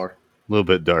 Too far. A little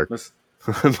bit dark. Let's,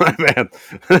 My bad.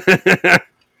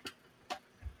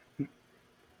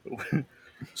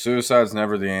 Suicide's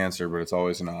never the answer, but it's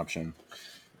always an option.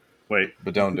 wait.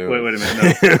 But don't do it. Wait a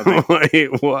minute. No.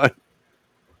 Wait, what?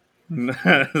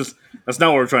 That's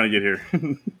not what we're trying to get here.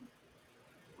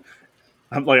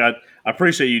 I'm like, I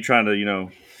appreciate you trying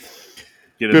to,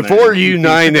 get in Before there. you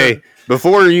 988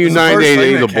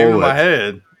 a in my bullet.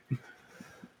 head.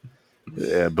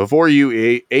 Yeah, before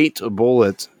you ate a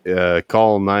bullet,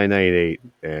 call 988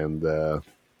 and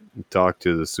talk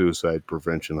to the suicide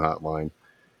prevention hotline.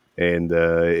 And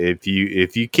if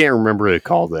you can't remember to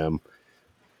call them,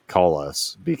 call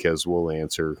us because we'll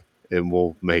answer and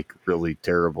we'll make really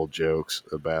terrible jokes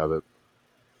about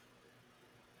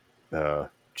it,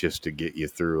 just to get you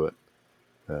through it.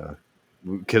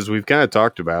 Because we've kind of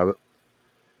talked about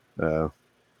it.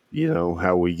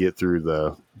 How we get through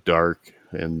the dark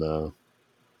and the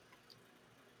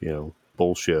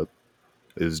bullshit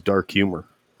is dark humor.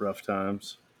 Rough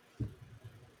times.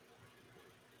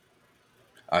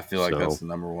 I feel like that's the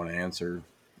number one answer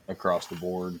across the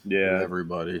board. Yeah, with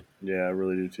everybody. Yeah, I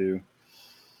really do too.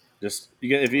 Just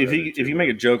if you make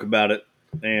a joke about it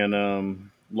and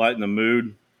lighten the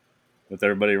mood with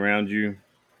everybody around you,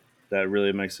 that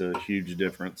really makes a huge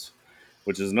difference.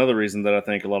 Which is another reason that I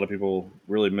think a lot of people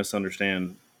really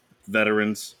misunderstand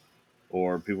veterans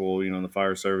or people, in the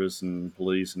fire service and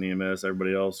police and EMS,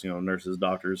 everybody else, nurses,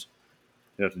 doctors.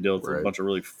 You have to deal with a bunch of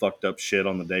really fucked up shit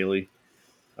on the daily.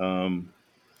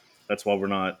 That's why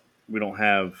we don't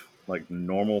have like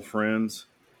normal friends.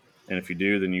 And if you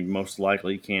do, then you most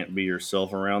likely can't be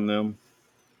yourself around them,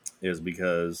 is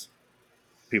because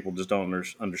people just don't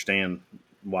understand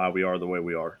why we are the way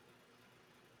we are.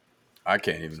 I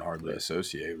can't even hardly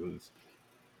associate with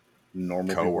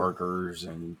Normal coworkers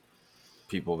and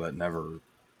people that never,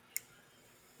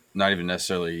 not even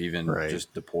necessarily even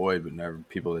just deployed, but never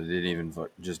people that didn't even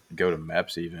just go to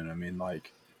MEPS even. I mean,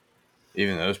 like,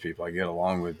 even those people I get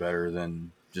along with better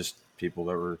than just people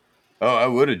that were, I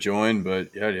would have joined,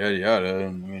 but yada, yada, yada. I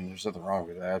mean, there's nothing wrong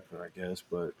with that, but I guess,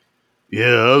 but.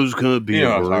 Yeah, I was going to be a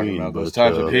Marine. What I'm talking about, those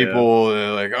types of people,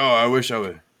 like, I wish I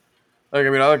would. Like, I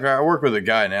mean, I work with a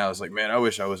guy now. It's like, man, I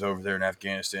wish I was over there in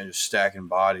Afghanistan just stacking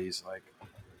bodies. Like,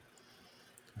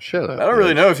 shut up. I don't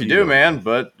really know if you do, man.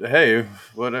 But hey,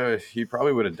 he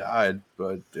probably would have died,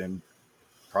 and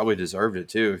probably deserved it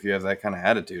too if you have that kind of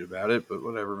attitude about it. But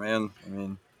whatever, man. I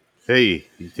mean, or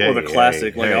the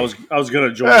classic. I was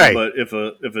gonna join, but if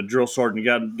a drill sergeant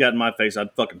got in my face,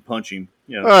 I'd fucking punch him.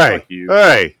 Fuck you.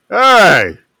 Hey!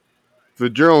 If the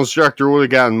drill instructor would have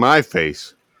gotten my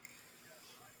face,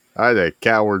 I'd have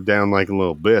cowered down like a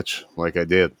little bitch, like I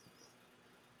did.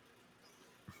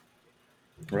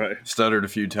 Right. Stuttered a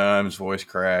few times, voice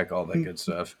crack, all that good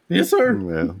stuff. Yes, sir.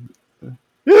 Yeah.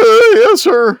 Yes,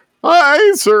 sir.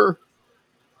 Hi, sir.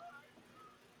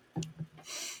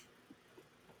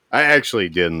 I actually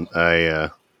didn't. I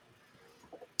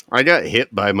got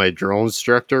hit by my drill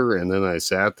instructor, and then I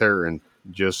sat there and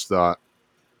just thought,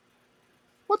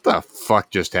 "What the fuck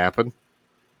just happened?"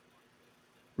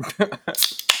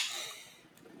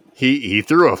 He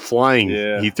threw a flying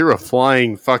Yeah. he threw a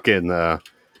flying fucking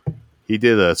he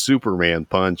did a Superman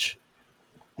punch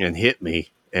and hit me,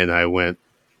 and I went,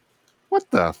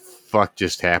 "What the fuck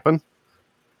just happened?"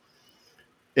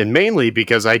 And mainly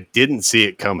because I didn't see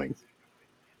it coming.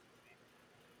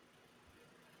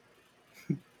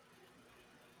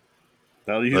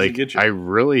 That'll usually Like get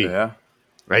you. Yeah.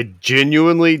 I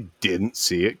genuinely didn't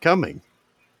see it coming.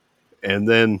 And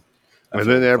then I feel like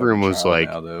a fucking everyone was child like,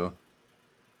 now, though.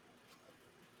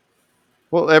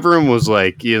 well, everyone was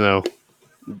like,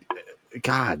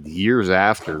 God, years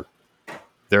after,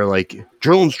 they're like,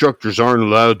 drill instructors aren't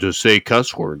allowed to say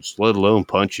cuss words, let alone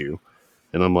punch you.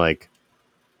 And I'm like,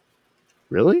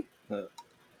 really?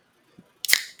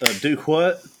 Do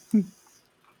what?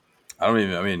 I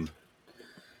mean,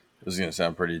 this is going to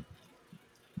sound pretty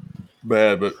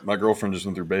bad, but my girlfriend just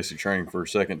went through basic training for a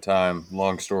second time.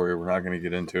 Long story. We're not going to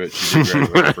get into it. She did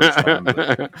graduate the first time,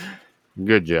 but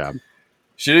Good job.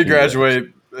 she did Congrats.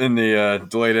 graduate in the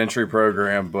delayed entry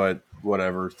program, but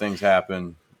whatever. Things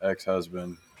happen.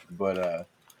 Ex-husband. But,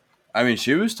 I mean,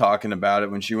 she was talking about it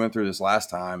when she went through this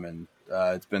last time, and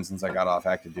it's been since I got off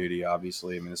active duty,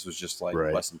 obviously. I mean, this was just like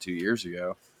Right. less than 2 years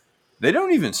ago. They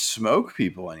don't even smoke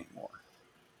people anymore.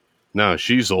 No,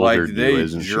 she's older Like, than you, they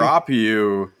isn't she? drop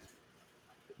you.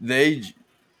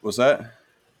 What's that?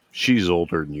 She's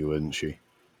older than you, isn't she?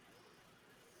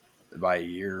 By a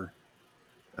year.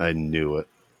 I knew it.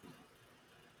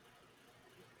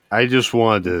 I just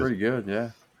wanted to. Pretty good,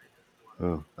 yeah.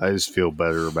 Oh, I just feel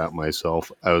better about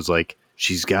myself. I was like,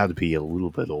 she's got to be a little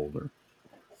bit older.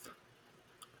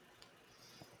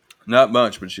 Not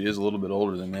much, but she is a little bit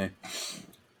older than me.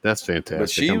 That's fantastic. But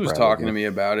she was talking to me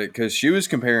about it because she was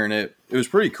comparing it. It was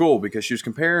pretty cool because she was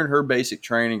comparing her basic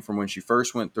training from when she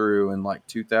first went through in like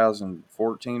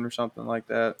 2014 or something like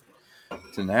that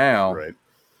to now. Right.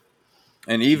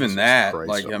 And even Jesus that, Christ,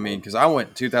 like, I'm I mean, old. because I went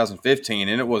in 2015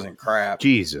 and it wasn't crap.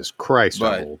 Jesus Christ, I'm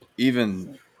But old.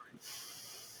 even,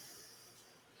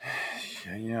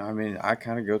 yeah, I mean, I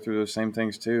kind of go through those same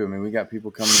things too. I mean, we got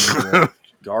people coming into the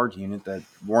guard unit that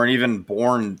weren't even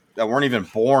born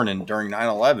in during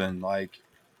 9/11. Like,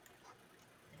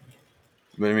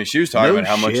 but I mean, she was talking No about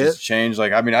how much shit. it's changed.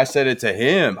 Like, I mean, I said it to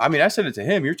him.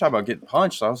 You're talking about getting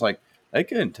punched. So I was like, they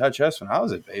couldn't touch us when I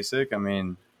was at basic. I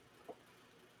mean,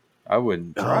 I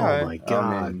wouldn't Oh try. my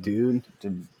god, dude.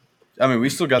 We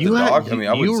still got You the had dog. I mean,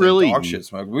 I you wouldn't say really. dog shit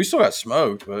smoke. We still got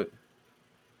smoked, but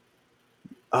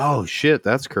Oh shit,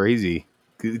 that's crazy.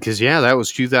 Because yeah, that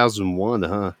was 2001,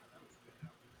 huh?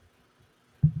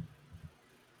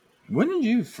 when did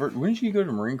you go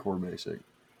to Marine Corps basic?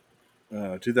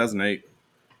 2008.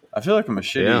 I feel like I'm a Yeah,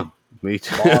 shitty me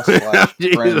too. boss slash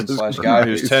friend Jesus slash guy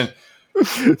who's Christ.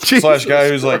 10 slash guy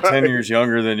who's like 10 years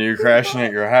younger than you crashing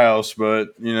at your house,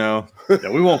 but you know. Yeah,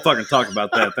 we won't fucking talk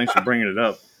about that. Thanks for bringing it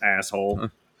up, asshole.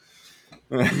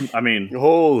 I mean,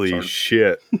 Holy sorry.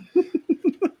 shit.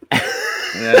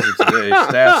 Yeah, today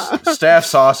staff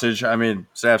sausage. I mean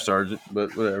staff sergeant,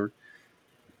 but whatever.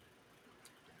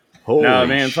 Holy no,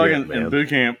 man, shit, fucking man. in boot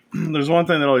camp, there's one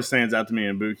thing that always stands out to me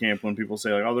in boot camp when people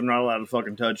say like, "Oh, they're not allowed to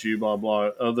fucking touch you," blah blah,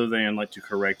 other than like to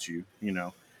correct you, you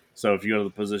know. So if you go to the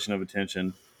position of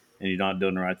attention and you're not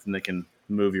doing it right, then they can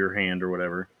move your hand or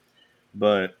whatever.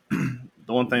 But the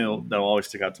one thing that'll always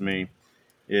stick out to me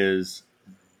is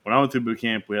when I went through boot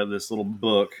camp, we had this little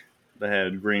book that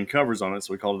had green covers on it,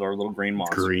 so we called it our little green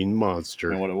monster. Green monster.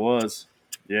 And what it was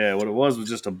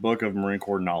just a book of Marine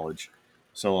Corps knowledge.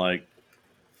 So like,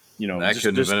 you know, That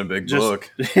couldn't have been a big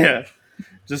book. Yeah,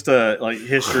 just like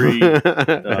history,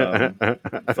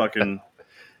 fucking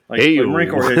like Marine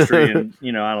Corps history, and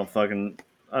you know, I don't fucking,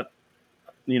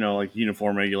 you know, like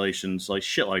uniform regulations, like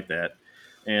shit like that.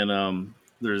 And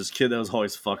there's this kid that was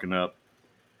always fucking up,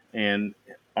 and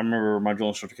I remember my drill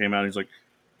instructor came out and he's like,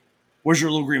 "Where's your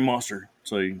little green monster?"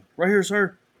 So right here,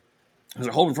 sir. I was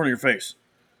like, "Hold in front of your face."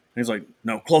 And he's like,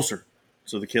 "No, closer."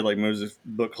 So the kid like moves his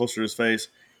book closer to his face,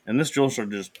 and this drill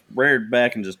instructor just reared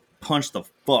back and just punched the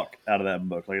fuck out of that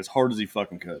book, like as hard as he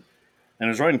fucking could. And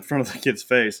it was right in front of the kid's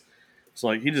face. So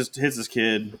like he just hits this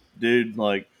kid, dude,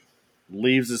 like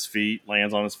leaves his feet,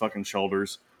 lands on his fucking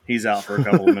shoulders. He's out for a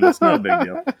couple of minutes, no big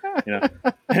deal, you know.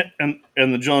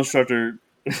 And the drill instructor,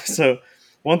 so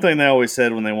One thing they always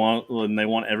said when they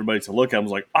want everybody to look at them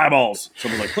was like eyeballs.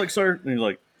 Someone's like, "Click, sir," and he's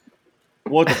like,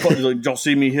 "What the fuck?" He's like, "Did y'all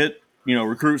see me hit?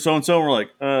 Recruit so and so." And we're like,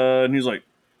 and he's like,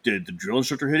 "Did the drill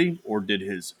instructor hit him, or did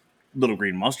his little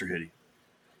green monster hit him?"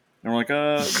 And we're like,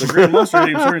 "The green monster hit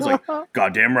him, sir." He's like,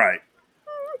 "Goddamn right,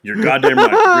 you're goddamn right.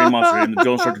 The green monster hit him. The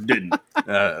drill instructor didn't."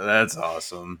 That's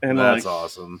awesome. And That's like,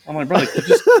 awesome. I'm like, brother, you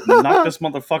just knock this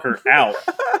motherfucker out.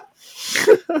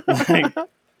 Like,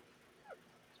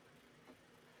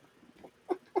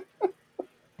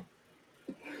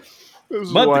 This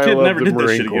is but the why I kid love never the did that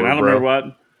Marine shit again. Corps, I don't bro.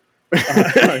 remember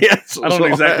what. Yes, I don't that's why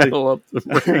exactly. I love the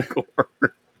Marine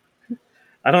Corps.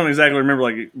 I don't exactly remember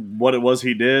like what it was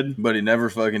he did, But he never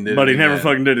fucking did. but it he never again.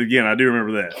 fucking did it again. I do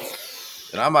remember that.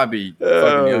 And I might be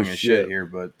fucking young as shit here,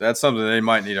 but that's something they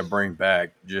might need to bring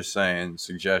back. Just saying,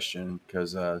 suggestion,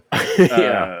 because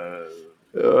Yeah.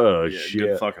 Oh Yeah, shit.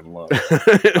 good fucking luck.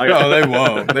 no, they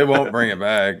won't. They won't bring it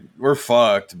back. We're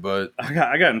fucked. But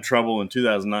I got in trouble in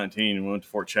 2019 and we went to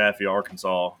Fort Chaffee,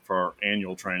 Arkansas for our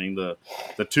annual training, the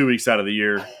 2 weeks out of the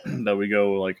year that we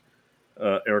go like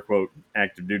air quote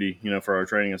active duty, for our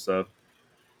training and stuff.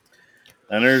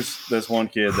 And there's this one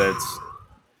kid that's,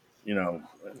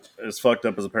 as fucked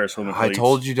up as a pair of swimming cleats. I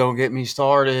told you, don't get me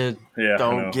started. Yeah,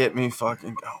 Don't get me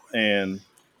fucking going. And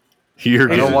You're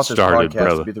I don't getting want this started, podcast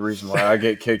brother. to be the reason why I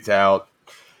get kicked out.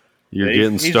 You're yeah,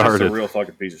 getting he's started. just a real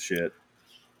fucking piece of shit.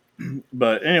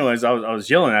 But anyways, I was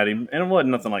yelling at him, and it wasn't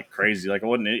nothing like crazy. Like I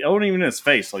wasn't even in his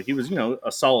face. Like he was,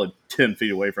 a solid 10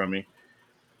 feet away from me.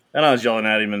 And I was yelling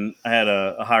at him, and I had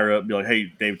a higher up be like, "Hey,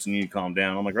 Davidson, you need to calm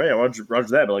down." I'm like, "Hey, Roger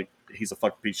that," but like he's a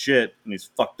fucking piece of shit, and he's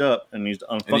fucked up, and he's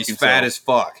unfuck And he's himself. fat as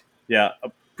fuck. Yeah,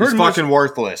 He's pretty much. fucking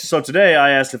worthless. So today I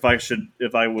asked if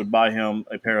I would buy him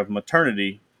a pair of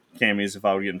maternity camis if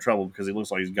I would get in trouble because he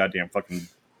looks like he's goddamn fucking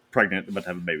pregnant about to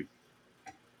have a baby.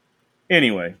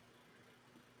 Anyway,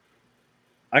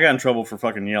 I got in trouble for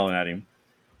fucking yelling at him.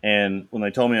 And when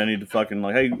they told me I need to fucking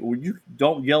like, "Hey, you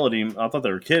don't yell at him," I thought they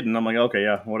were kidding. I'm like, "Okay,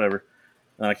 yeah, whatever."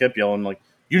 And I kept yelling like,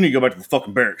 "You need to go back to the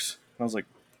fucking barracks." I was like,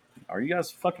 "Are you guys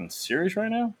fucking serious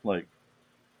right now? Like,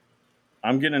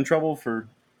 I'm getting in trouble for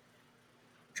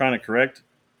trying to correct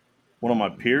one of my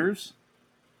peers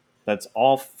that's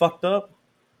all fucked up."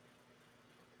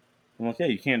 I'm like, "Yeah,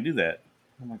 you can't do that."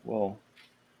 I'm like, "Well,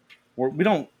 we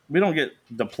don't get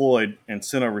deployed and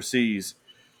sent overseas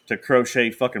to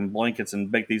crochet fucking blankets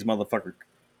and bake these motherfuckers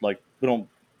like we don't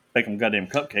bake them goddamn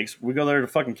cupcakes. We go there to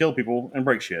fucking kill people and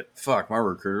break shit. Fuck, my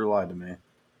recruiter lied to me.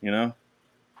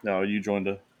 No, you joined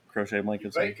a crochet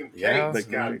blankets. Yeah,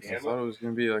 Bake I cakes. thought it was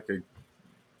going to be like a.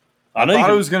 I I know thought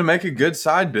you it was going to make a good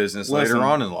side business Listen, later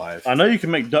on in life. I know you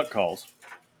can make duck calls,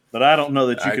 but I don't know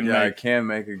that you can I make. can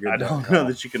make a good. I duck don't call. know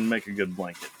that you can make a good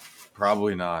blanket.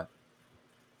 Probably not.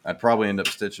 I'd probably end up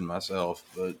stitching myself,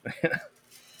 but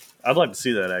I'd like to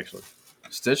see that actually.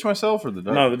 stitch myself or the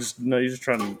duck? No. You're just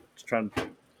trying to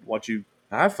watch you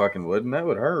I fucking wouldn't. That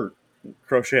would hurt.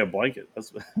 crochet a blanket.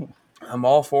 That's I'm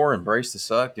all for embrace the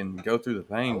suck and go through the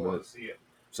pain, but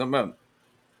something about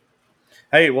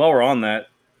Hey, while we're on that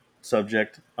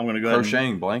subject, I'm going to go ahead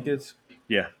crocheting blankets.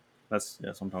 Yeah, that's what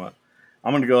I'm talking about.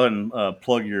 I'm going to go ahead and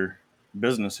plug your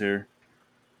business here.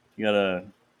 You got a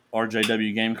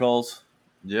RJW game calls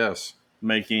Yes.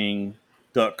 making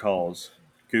duck calls,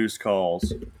 goose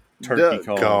calls, turkey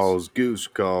Duck calls, goose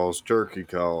calls, turkey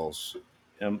calls.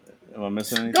 Am I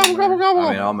missing anything? Gobble, gobble, there? gobble.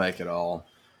 I mean, I'll make it all.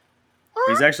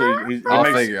 He's actually he I'll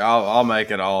makes, figure. I'll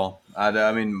make it all.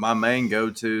 I mean, my main go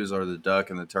tos are the duck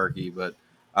and the turkey, but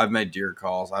I've made deer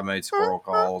calls. I've made squirrel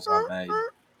calls. I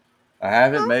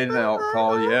haven't made an elk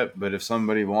call yet, but if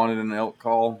somebody wanted an elk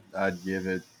call, I'd give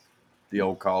it the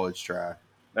old college try.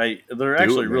 Hey, they're Do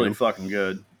actually it, really man. fucking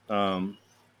good. No,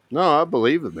 I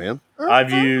believe it, man.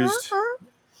 I've used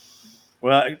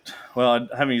well, I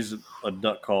haven't used a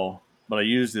duck call, but I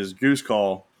used this goose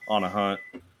call on a hunt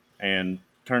and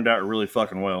turned out really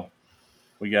fucking well.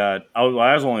 I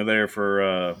was only there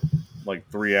for like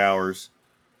 3 hours,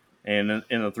 and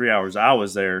in the 3 hours I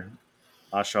was there,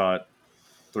 I shot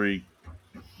 3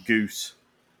 goose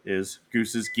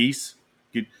gooses geese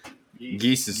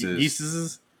Geeses.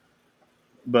 geeses.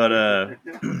 But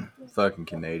Fucking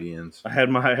Canadians. I had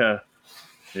my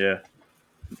yeah.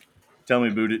 Tell me,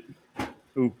 boot it.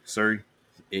 Ooh, sorry.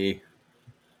 Eh.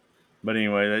 But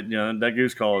anyway, that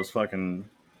goose call is fucking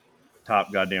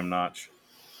top goddamn notch.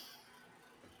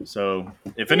 So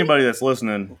if anybody that's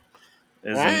listening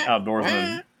is an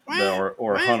outdoorsman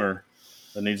or a hunter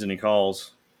that needs any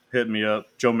calls, hit me up,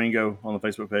 Joe Mingo on the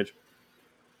Facebook page,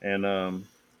 and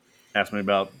ask me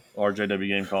about RJW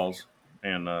game calls,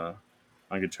 and I'll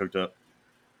get you hooked up.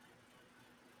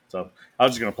 So I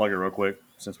was just gonna plug it real quick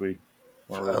since we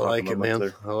while I we're talking like about it, a bunch man.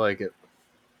 there. I like it.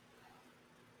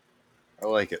 I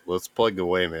like it. Let's plug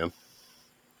away, man.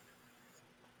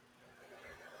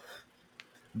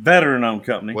 Veteran-owned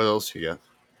company. What else you got?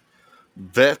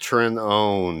 Veteran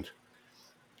owned.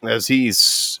 As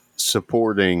he's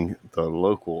supporting the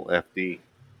local FD,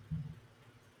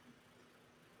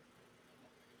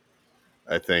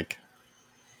 I think.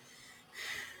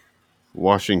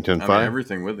 Washington I mean, Fine.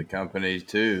 everything with the company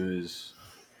too is.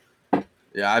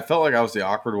 Yeah, I felt like I was the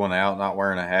awkward one out, not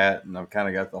wearing a hat, and I've kind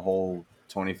of got the whole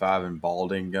 25 and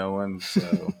balding going.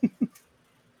 So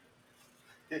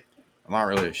I'm not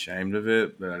really ashamed of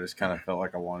it, but I just kind of felt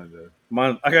like I wanted to.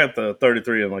 I got the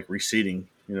 33 and like receding,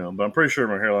 but I'm pretty sure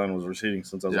my hairline was receding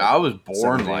since I was Yeah, like I was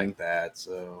born 17. like that,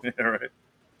 so Yeah, right.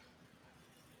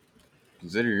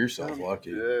 consider yourself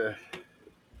lucky.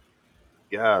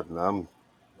 God, and I'm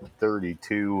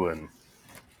 32 and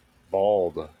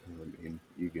bald. I mean,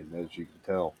 as you can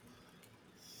tell.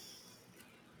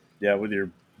 Yeah, with your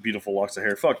beautiful locks of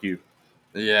hair. Fuck you.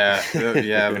 Yeah,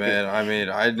 yeah, man. I mean,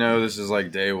 I know this is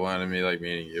like day one of me like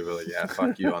meeting you, but like, yeah,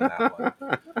 fuck you on that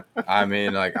one. I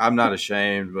mean, like, I'm not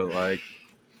ashamed, but like,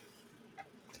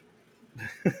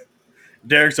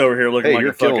 Derek's over here looking Hey, like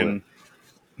you're a killing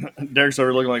fucking. Derek's over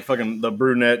here looking like fucking the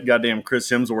brunette, goddamn Chris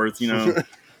Hemsworth.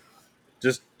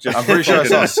 Just I'm pretty sure I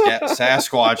saw fucking,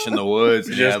 Sasquatch in the woods,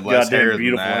 and he just had less goddamn hair than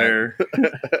beautiful that. hair.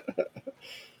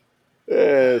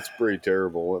 It's pretty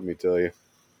terrible, let me tell you.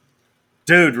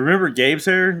 Dude, remember Gabe's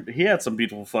hair? He had some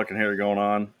beautiful fucking hair going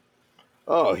on.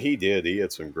 Oh, he did. He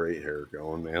had some great hair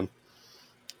going, man.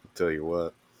 I'll tell you what.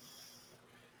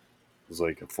 It was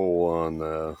like a full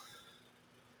on,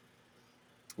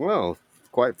 well,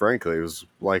 quite frankly, it was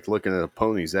like looking at a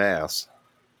pony's ass.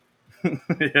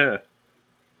 Yeah.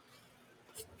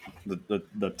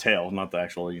 The tail, not the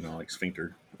actual, like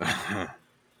sphincter.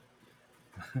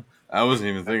 I wasn't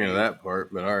even thinking of that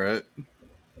part, but all right.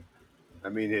 I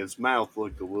mean, his mouth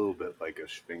looked a little bit like a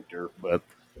sphincter, but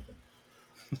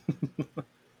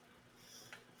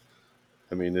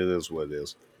I mean, it is what it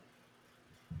is.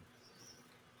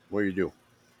 What do you do?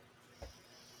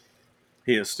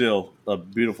 He is still a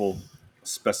beautiful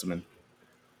specimen.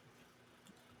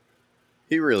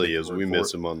 He really Take your is. word We for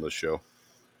miss it. him on the show.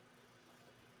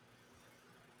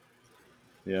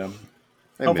 Yeah.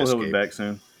 I Hopefully miss he'll be Gabe. back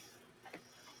soon.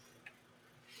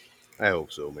 I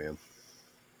hope so, man.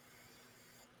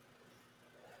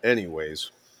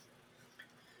 Anyways,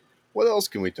 what else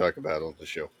can we talk about on the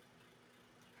show?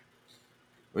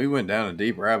 We went down a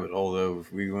deep rabbit hole, though.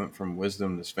 We went from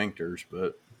wisdom to sphincters,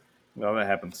 but Well, that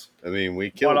happens I mean, we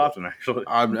quite killed it. often, actually.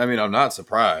 I mean, I'm not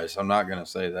surprised. I'm not going to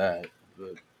say that,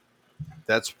 but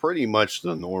That's pretty much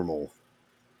the normal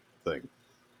thing.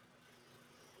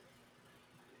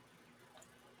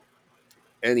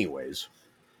 Anyways,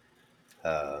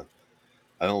 I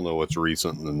don't know what's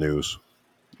recent in the news.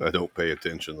 I don't pay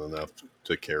attention enough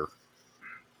to care.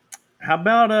 How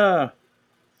about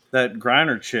that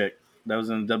Griner chick that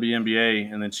was in the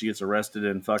WNBA and then she gets arrested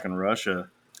in fucking Russia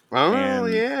Oh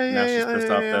and yeah, now yeah, she's yeah, pissed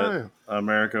off that yeah,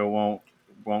 America won't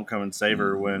come and save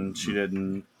her when she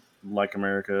didn't like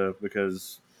America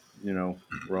because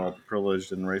we're all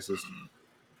privileged and racist.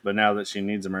 But now that she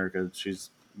needs America,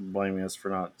 she's blaming us for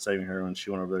not saving her when she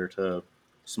went over there to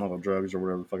smuggle drugs or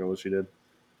whatever the fuck it was she did.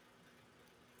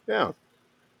 yeah.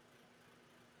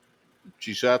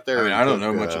 She sat I there mean, and I don't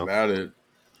took. know much about it.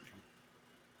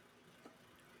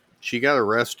 She got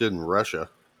arrested in Russia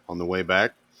on the way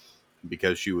back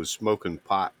because she was smoking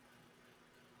pot.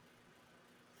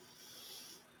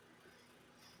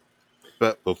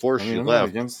 But before I mean, she I'm not left,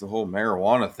 against the whole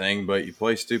marijuana thing, but you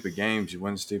play stupid games, you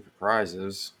win stupid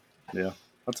prizes. Yeah,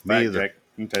 that's a me fact, either. Jack.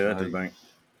 You can tell you that to the Like,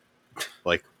 bank.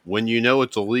 Like when you know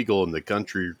it's illegal in the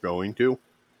country you're going to,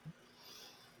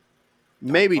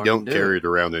 don't maybe fucking don't do carry it. it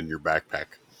around in your backpack.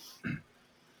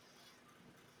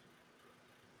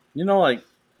 Like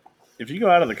if you go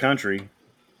out of the country,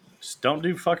 just don't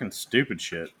do fucking stupid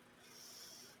shit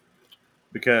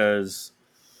because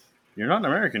you're not an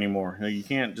American anymore. You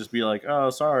can't just be like, oh,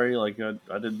 sorry, like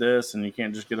I did this, and you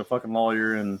can't just get a fucking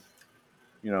lawyer and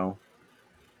you know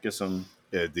get some.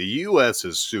 Yeah, the U.S.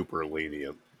 is super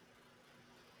lenient.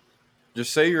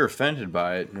 Just say you're offended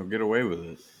by it, and you'll get away with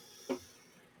it.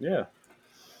 Yeah,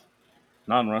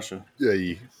 not in Russia.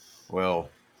 Yeah, Well,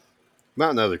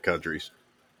 not in other countries.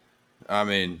 I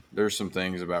mean, there's some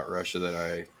things about Russia that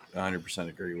I 100%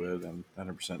 agree with and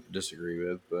 100% disagree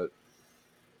with, but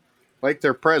Like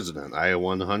their president, I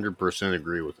 100%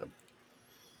 agree with him.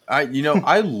 I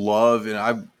love,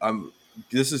 and I'm.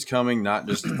 This is coming not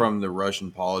just from the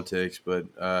Russian politics, but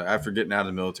after getting out of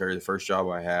the military, the first job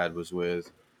I had was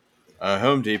with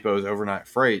Home Depot's overnight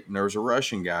freight, and there was a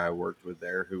Russian guy I worked with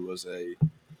there who was a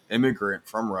immigrant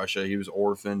from Russia. He was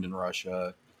orphaned in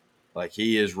Russia. Like,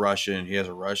 he is Russian. He has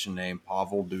a Russian name,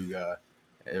 Pavel Duga,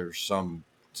 or some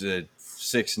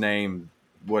six name,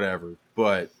 whatever,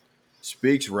 but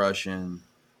speaks Russian.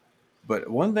 But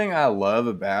one thing I love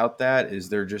about that is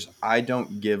they're just, I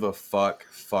don't give a fuck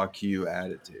you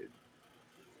attitude,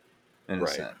 in a Right.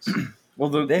 sense. Well,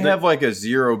 They have like a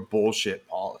zero bullshit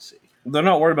policy. they're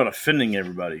not worried about offending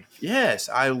everybody. Yes,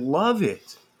 I love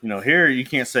it. You know, here you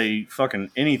can't say fucking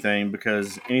anything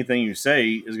because anything you say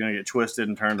is going to get twisted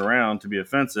and turned around to be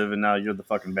offensive, and now you're the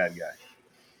fucking bad guy.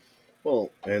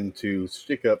 Well, and to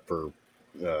stick up for,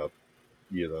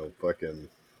 fucking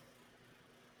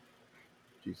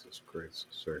Jesus Christ.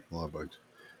 Sorry, a lot of bugs.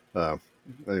 Uh,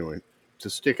 anyway, to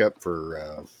stick up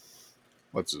for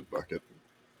what's his bucket,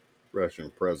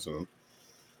 Russian president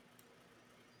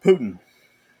Putin.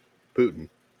 Putin.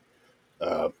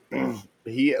 Uh,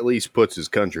 he at least puts his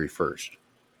country first,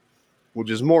 which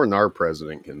is more than our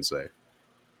president can say.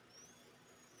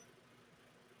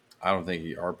 I don't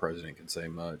think our president can say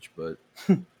much, but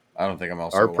I don't think I'm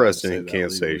also Our allowed president to say that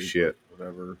can't say legally, shit.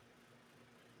 Whatever.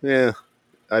 Yeah,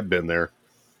 I've been there.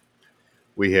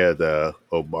 We had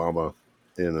Obama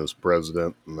in as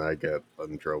president, and I got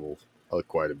in trouble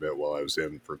quite a bit while I was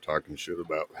in for talking shit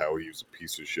about how he was a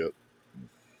piece of shit.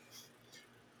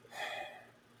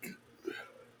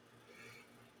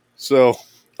 So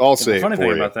I'll say The funny it thing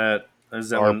for you. about that is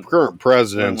that Our current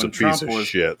president's when a Trump piece of was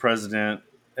shit. president,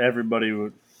 everybody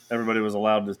was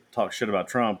allowed to talk shit about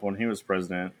Trump when he was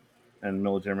president, and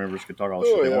military members could talk all the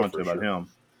shit Oh they yeah, wanted to for about sure. him.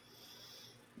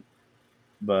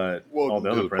 But all Welcome the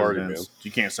to other the party, man. presidents,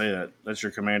 you can't say that. That's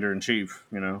your commander in chief,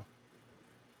 you know.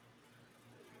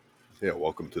 Yeah,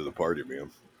 welcome to the party, man.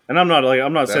 And I'm not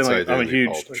saying That's like I'm a identity huge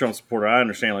politics. Trump supporter. I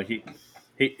understand like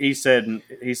he said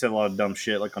a lot of dumb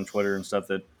shit like on Twitter and stuff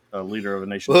that a leader of a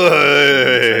nation wouldn't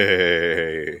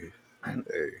say. Hey,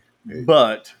 hey,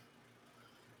 But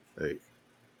hey.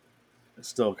 it's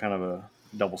still kind of a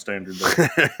double standard there.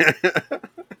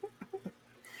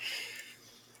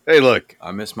 Hey, look.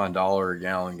 I miss my $1 a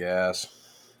gallon gas.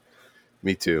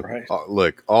 Me too. Right.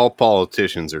 Look, all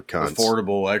politicians are cunts.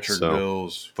 Affordable electric so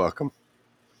bills. fuck them.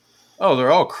 Oh,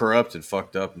 they're all corrupt and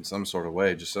fucked up in some sort of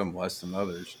way, just some less than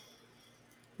others.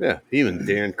 Yeah, even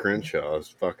Dan Crenshaw is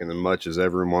fucking as much as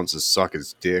everyone wants to suck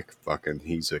his dick. Fucking,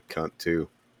 he's a cunt too.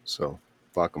 So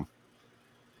fuck him.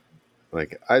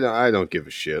 Like I don't give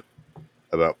a shit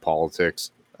about politics.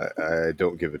 I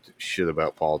don't give a shit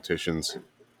about politicians.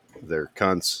 They're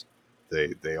cunts.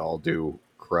 They all do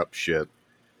corrupt shit.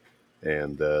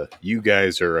 And you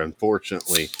guys are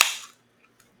unfortunately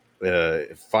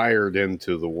fired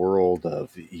into the world of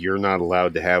you're not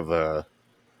allowed to have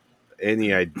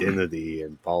any identity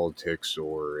in politics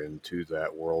or into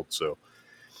that world. So,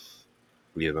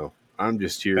 I'm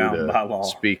just here Bound to by law.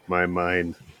 speak my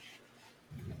mind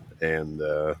and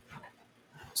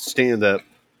stand up.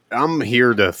 I'm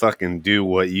here to fucking do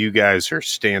what you guys are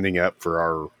standing up for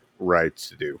our rights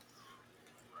to do.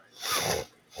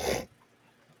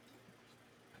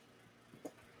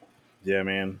 Yeah,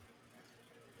 man.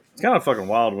 It's kind of fucking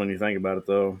wild when you think about it,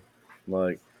 though.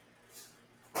 Like,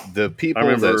 The I people that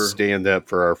remember, stand up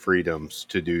for our freedoms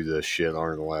to do this shit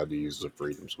aren't allowed to use the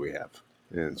freedoms we have.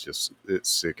 And it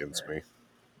sickens me.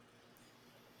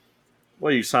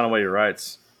 well, you sign away your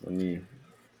rights when you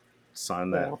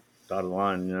sign that Well, dotted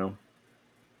line, you know,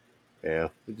 yeah,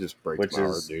 it just breaks which my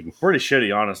heart, is dude. pretty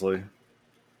shitty, honestly,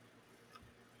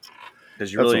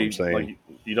 because you That's what I'm really saying. like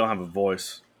you don't have a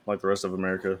voice like the rest of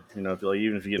America. You know, if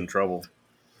even if you get in trouble,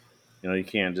 you know, you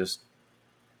can't just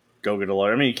go get a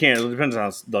lawyer. I mean, you can't. It depends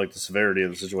on like the severity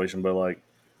of the situation, but like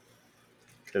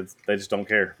they just don't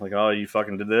care. Like, oh, you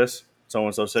fucking did this. So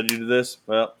and so said you did this.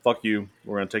 Well, fuck you.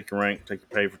 We're gonna take your rank, take your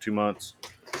pay for 2 months,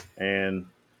 and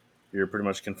you're pretty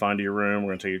much confined to your room.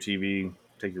 We're gonna take your TV,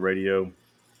 take your radio,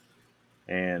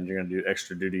 and you're gonna do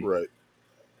extra duty, Right.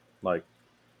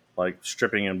 like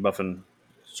stripping and buffing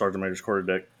Sergeant Major's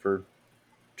quarterdeck for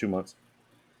 2 months.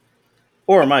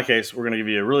 Or in my case, we're gonna give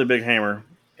you a really big hammer,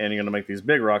 and you're gonna make these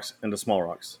big rocks into small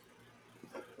rocks.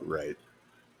 Right.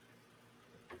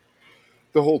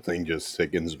 The whole thing just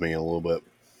sickens me a little bit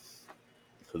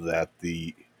that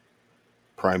the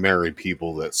primary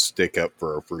people that stick up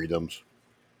for our freedoms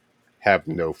have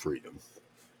no freedom.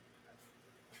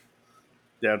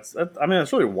 Yeah, I mean,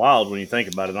 it's really wild when you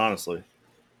think about it. Honestly,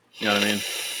 you know what I mean?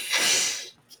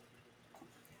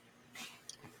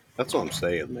 That's what I'm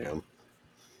saying, man.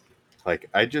 Like,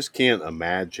 I just can't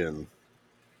imagine.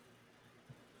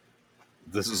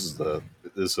 This is this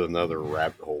is another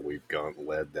rabbit hole we've gone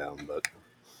led down, but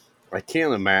I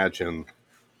can't imagine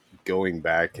going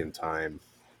back in time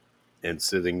and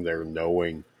sitting there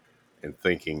knowing and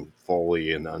thinking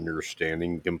fully and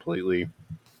understanding completely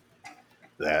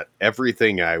that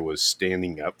everything I was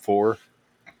standing up for,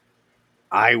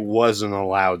 I wasn't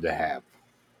allowed to have.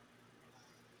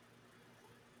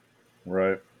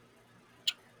 Right.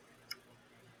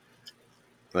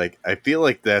 Like, I feel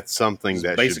like that's something Just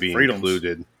that should basic be freedoms.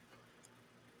 included.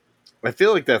 I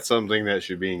feel like that's something that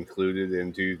should be included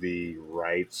into the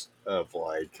rights of,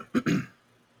 like,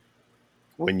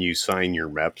 when you sign your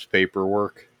MEPS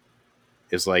paperwork,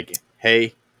 is like,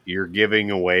 hey, you're giving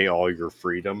away all your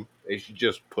freedom. They should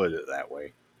just put it that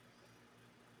way.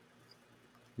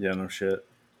 Yeah, no shit.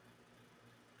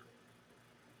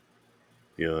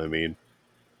 You know what I mean?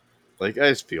 Like, I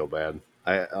just feel bad.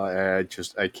 I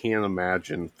can't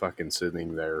imagine fucking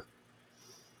sitting there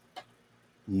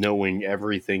knowing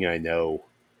everything I know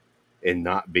and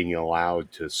not being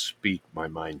allowed to speak my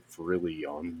mind freely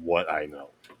on what I know.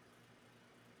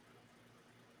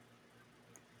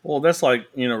 Well, that's like,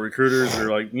 recruiters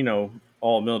or like,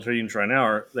 all military units right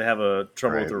now they have a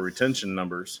trouble with Right, their retention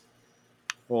numbers.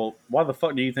 Well, why the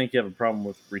fuck do you think you have a problem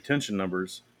with retention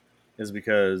numbers? Is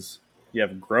because you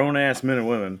have grown ass men and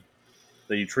women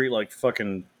that you treat like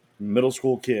fucking middle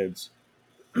school kids,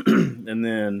 and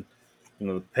then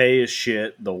the pay is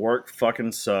shit, the work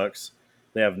fucking sucks.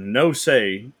 They have no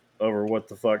say over what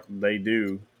the fuck they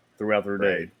do throughout their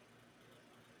right. day.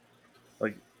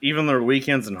 Like even their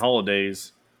weekends and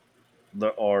holidays,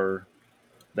 there are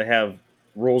they have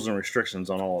rules and restrictions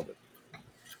on all of it.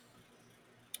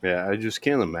 Yeah, I just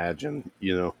can't imagine,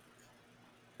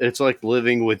 it's like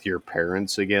living with your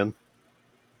parents again,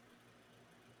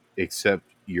 except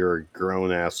you're a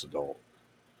grown ass adult.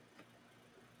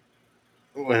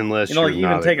 Unless you're Like even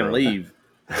not a taking grown. leave,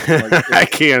 like I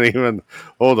can't even.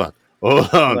 Hold on. Hold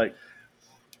on. like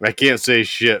I can't say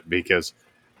shit because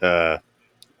uh,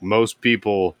 most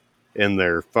people in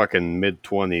their fucking mid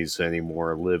 20s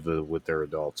anymore live with their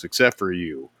adults, except for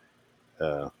you,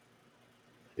 because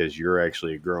you're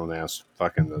actually a grown ass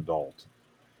fucking adult.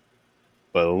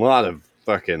 But a lot of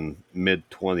fucking mid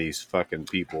 20s fucking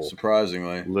people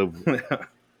Surprisingly, live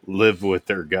live with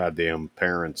their goddamn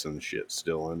parents and shit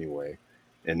still anyway,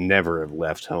 and never have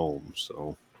left home.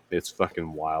 So it's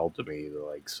fucking wild to me to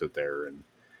like sit there and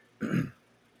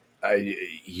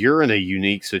you're in a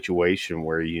unique situation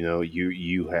where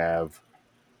you have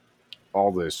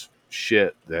all this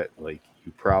shit that like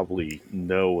you probably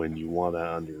know and you want to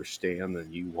understand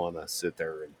and you want to sit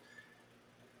there and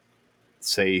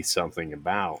say something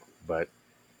about, but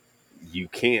you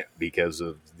can't because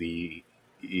of the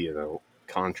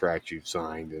contract you've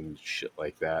signed and shit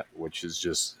like that, which is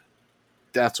just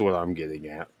that's what I'm getting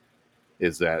at,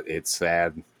 is that it's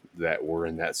sad that we're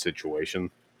in that situation.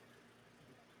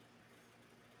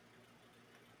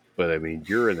 But I mean,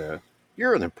 you're in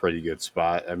a pretty good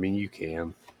spot. I mean, you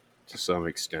can, to some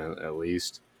extent at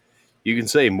least. You can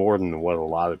say more than what a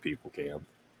lot of people can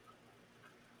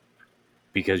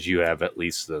because you have at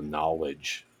least the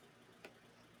knowledge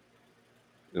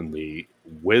and the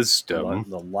wisdom.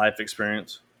 the life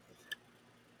experience.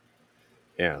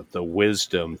 Yeah, the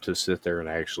wisdom to sit there and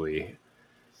actually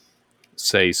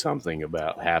say something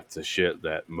about half the shit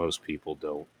that most people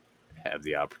don't have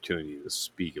the opportunity to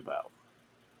speak about.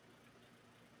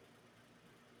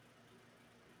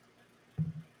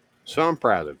 So I'm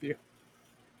proud of you.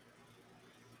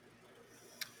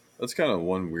 that's kind of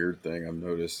one weird thing I've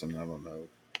noticed, and I don't know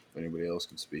if anybody else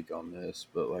can speak on this,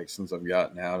 but like since I've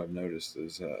gotten out, I've noticed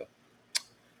is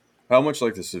how much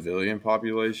like the civilian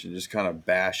population just kind of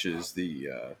bashes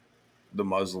the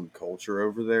Muslim culture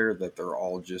over there. That they're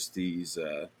all just these,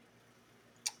 and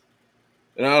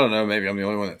I don't know, maybe I'm the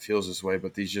only one that feels this way,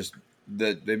 but these just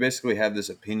that they basically have this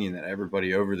opinion that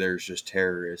everybody over there is just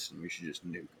terrorists and we should just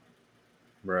nuke them.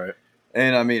 Right.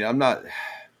 And I mean, I'm not,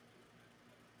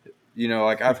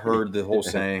 like I've heard the whole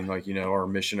saying, like, our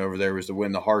mission over there was to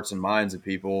win the hearts and minds of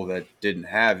people that didn't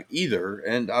have either.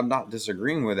 And I'm not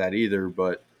disagreeing with that either,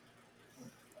 but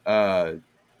uh,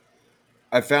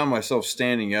 I found myself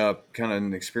standing up kind of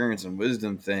an experience and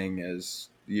wisdom thing as,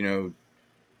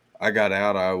 I got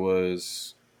out, I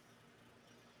was,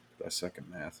 I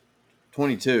second math,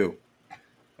 22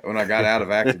 when I got out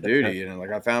of active duty. And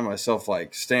like, I found myself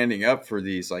like standing up for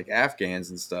these like Afghans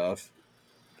and stuff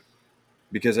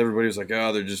because everybody was like,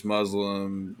 "Oh, they're just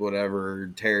Muslim, whatever,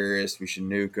 terrorists. We should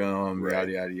nuke them, Right.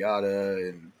 yada yada yada."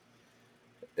 And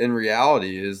in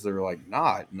reality, is they're like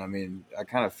not. And I mean, I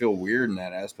kind of feel weird in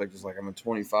that aspect. It's like I'm a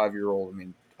 25-year-old. I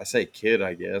mean, I say kid,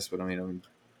 I guess, but I mean,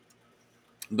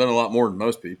 I've done a lot more than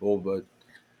most people. But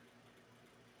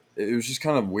it was just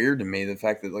kind of weird to me the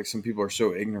fact that like some people are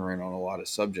so ignorant on a lot of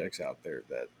subjects out there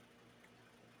that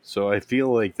So I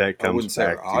feel like that I comes wouldn't say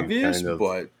are back to obvious, kind of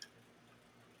but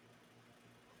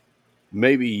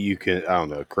maybe you can, I don't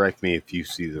know, correct me if you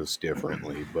see this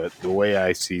differently, but the way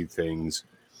I see things,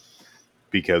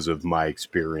 because of my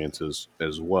experiences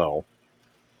as well,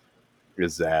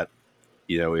 is that,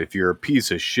 if you're a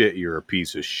piece of shit, you're a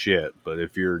piece of shit. But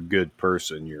if you're a good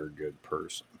person, you're a good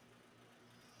person.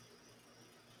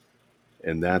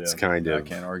 And that's Yeah. kind I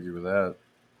can't of argue with that.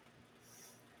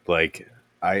 like,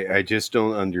 I just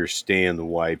don't understand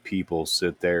why people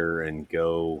sit there and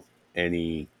go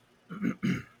any.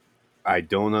 I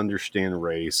don't understand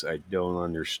race. I don't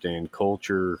understand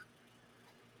culture.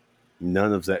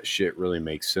 None of that shit really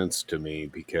makes sense to me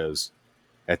because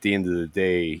at the end of the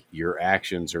day, your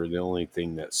actions are the only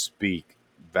thing that speak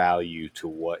value to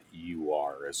what you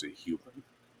are as a human.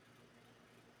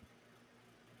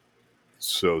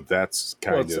 So that's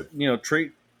Well, kind it's of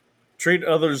treat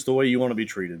others the way you want to be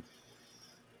treated.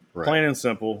 right. Plain and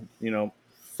simple.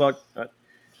 Fuck.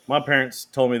 My parents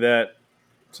told me that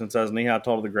since I was knee high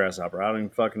tall to the grasshopper. I don't even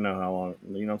fucking know how long.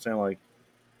 You know what I'm saying? Like,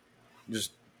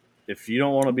 just if you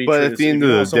don't want to be But at treated, the if end you of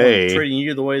don't the want someone day, treating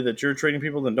you the way that you're treating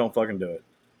people, then don't fucking do it.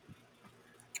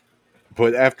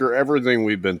 but after everything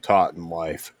we've been taught in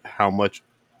life, how much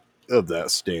of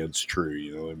that stands true?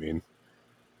 You know what I mean?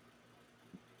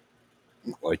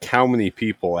 Like, how many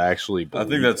people actually I think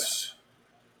believe that? that's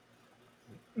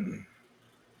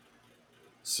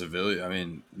civilian. I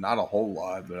mean, not a whole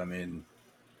lot, but I mean,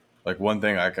 like one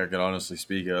thing I could honestly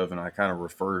speak of, and I kind of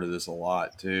refer to this a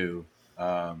lot too.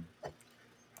 Um,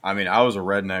 I mean, I was a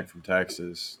redneck from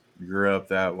Texas, grew up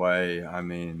that way. I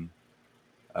mean,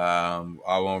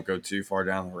 I won't go too far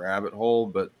down the rabbit hole,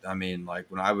 but I mean, like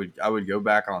when I would go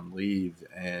back on leave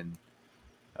and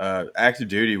active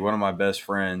duty. One of my best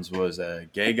friends was a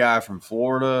gay guy from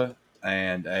Florida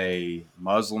and a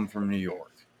Muslim from New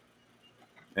York,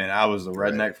 and I was the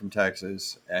Right. redneck from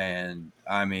Texas. And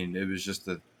I mean, it was just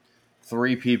the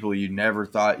three people you never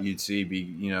thought you'd see be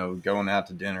going out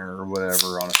to dinner or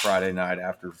whatever on a Friday night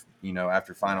after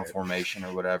after final Right. formation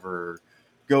or whatever, or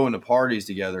going to parties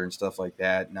together and stuff like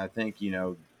that. And I think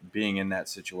being in that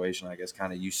situation, I guess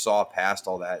kind of you saw past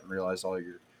all that and realized all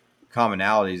your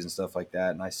commonalities and stuff like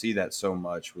that. And I see that so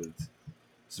much with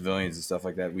civilians and stuff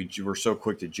like that. We're so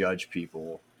quick to judge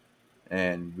people,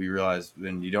 and we realize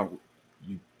when you don't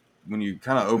you when you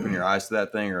kind of open your eyes to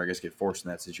that thing, or I guess get forced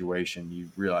in that situation,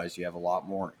 you realize you have a lot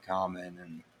more in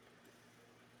common.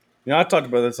 And I talked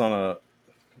about this on a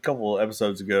couple of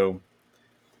episodes ago.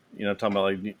 Talking about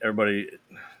like everybody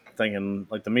thinking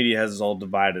like the media has us all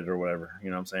divided or whatever. You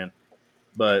know what I'm saying?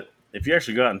 But if you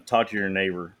actually go out and talk to your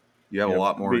neighbor, you have a you know,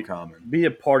 lot more in be common. be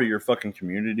a part of your fucking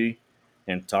community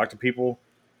and talk to people,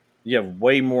 you have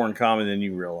way more in common than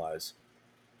you realize.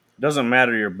 It doesn't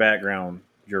matter your background,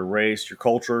 your race, your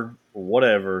culture, or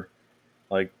whatever.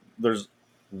 Like there's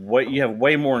what you have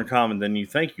way more in common than you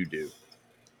think you do.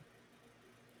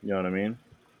 You know what I mean?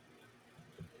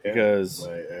 Yeah. Because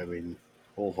I mean,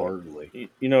 wholeheartedly.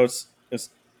 it's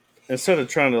instead of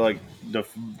trying to like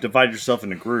divide yourself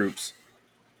into groups,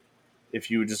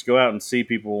 if you would just go out and see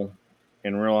people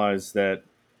and realize that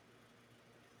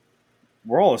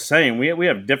we're all the same. We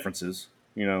have differences,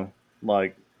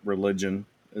 like religion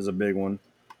is a big one.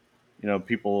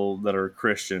 People that are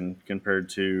Christian compared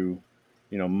to,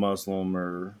 Muslim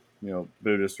or,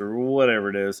 Buddhist or whatever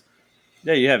it is.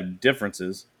 Yeah, you have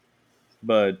differences,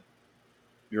 but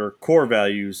your core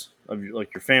values of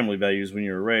like your family values when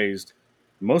you were raised,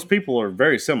 most people are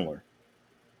very similar.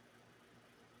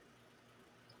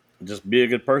 Just be a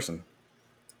good person.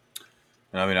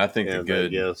 And I mean, I think the And I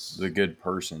good guess, the good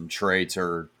person traits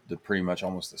are pretty much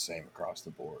almost the same across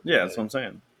the board, Yeah, that's really. what I'm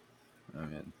saying. I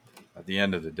mean, at the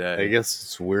end of the I day, guess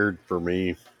it's weird for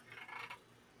me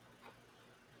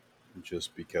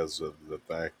just because of the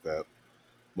fact that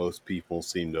most people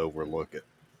seem to overlook it.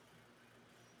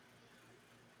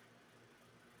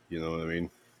 You know what I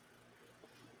mean?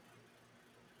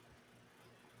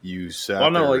 You Well,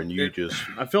 sat no, there like and you it. just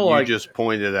I feel you like just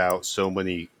pointed out so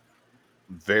many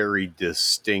very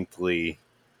distinctly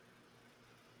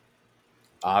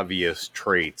obvious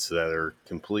traits that are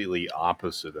completely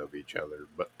opposite of each other,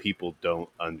 but people don't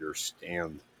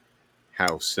understand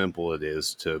how simple it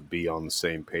is to be on the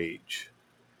same page.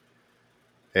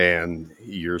 And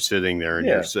you're sitting there and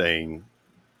you're yeah, saying,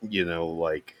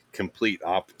 like complete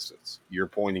opposites. You're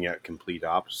pointing at complete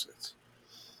opposites.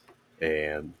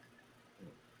 And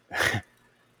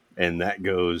that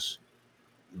goes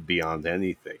beyond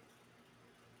anything.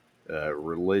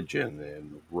 Religion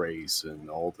and race and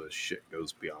all this shit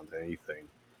goes beyond anything.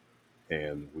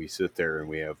 And we sit there and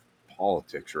we have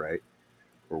politics, right?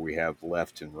 Where we have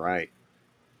left and right.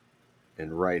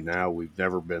 And right now, we've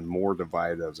never been more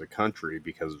divided as a country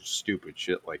because of stupid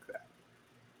shit like that.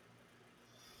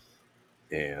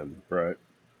 And Right.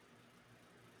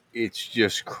 it's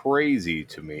just crazy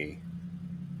to me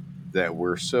that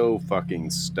we're so fucking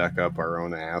stuck up our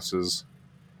own asses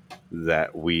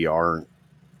that we aren't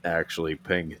actually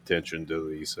paying attention to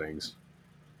these things.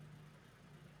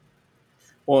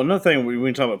 Well, another thing when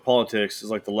we talk about politics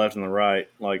is like the left and the right.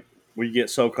 Like we get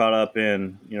so caught up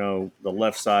in the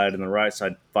left side and the right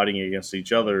side fighting against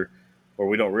each other, where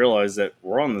we don't realize that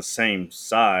we're on the same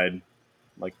side.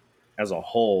 Like as a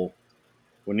whole,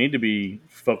 we need to be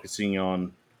focusing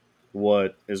on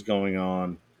what is going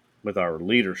on with our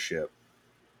leadership.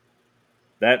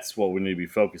 That's what we need to be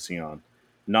focusing on,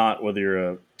 not whether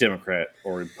you're a Democrat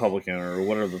or Republican or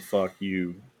whatever the fuck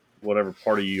whatever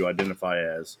party you identify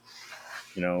as.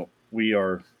 We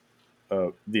are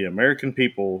the American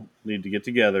people need to get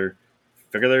together,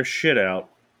 figure their shit out,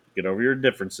 get over your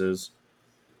differences,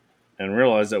 and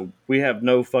realize that we have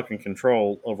no fucking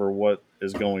control over what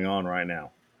is going on right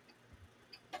now.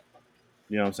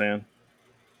 You know what I'm saying?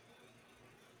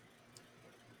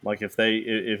 Like if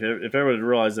everybody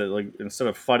realized that, like instead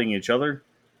of fighting each other,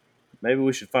 maybe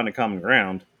we should find a common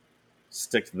ground,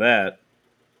 stick to that,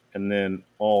 and then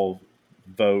all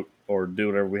vote or do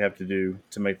whatever we have to do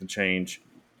to make the change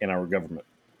in our government.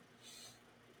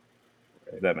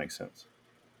 If that makes sense.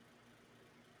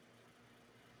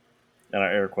 And I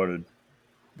air quoted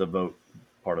the vote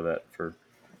part of that for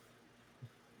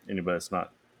anybody that's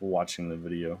not watching the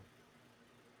video.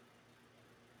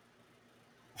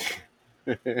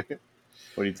 I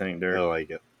What do you think, Derek? like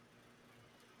it.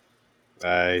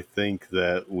 I think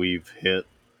that we've hit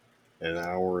an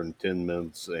hour and 10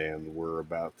 minutes, and we're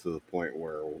about to the point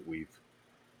where we've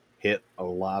hit a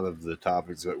lot of the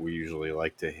topics that we usually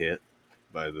like to hit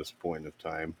by this point of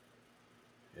time.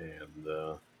 And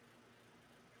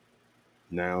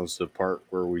now's the part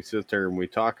where we sit there and we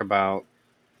talk about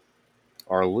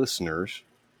our listeners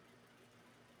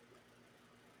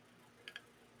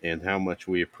and how much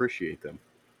we appreciate them.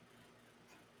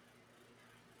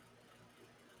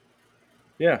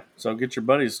 Yeah, so get your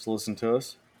buddies to listen to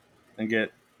us and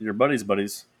get your buddies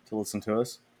to listen to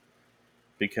us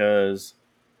because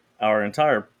our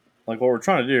entire like what we're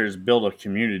trying to do is build a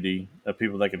community of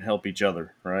people that can help each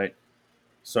other, right?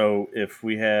 So if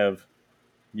we have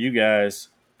you guys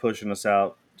pushing us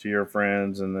out to your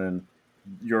friends and then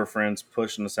your friends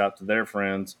pushing us out to their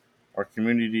friends, our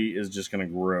community is just going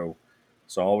to grow.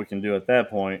 So all we can do at that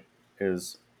point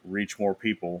is reach more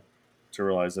people to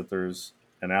realize that there's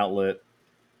an outlet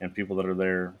and people that are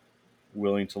there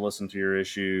willing to listen to your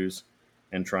issues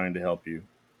and trying to help you.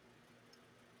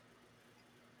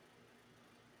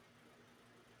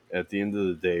 At the end of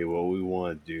the day, what we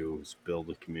want to do is build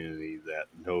a community that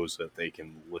knows that they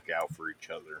can look out for each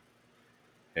other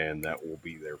and that will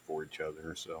be there for each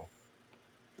other. So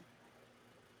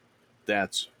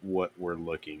that's what we're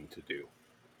looking to do.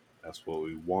 That's what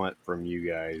we want from you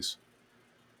guys.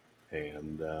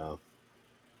 And,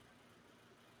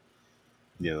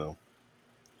 you know,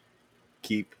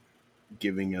 keep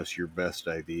giving us your best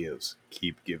ideas.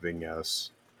 Keep giving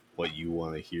us what you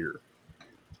want to hear.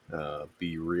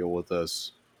 Be real with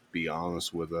us. Be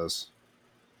honest with us.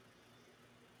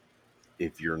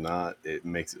 If you're not, it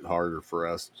makes it harder for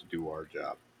us to do our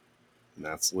job. And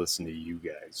that's listen to you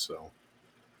guys. So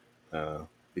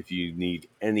if you need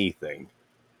anything,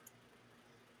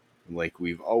 like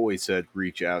we've always said,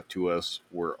 reach out to us.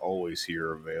 We're always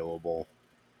here available.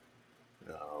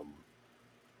 Um,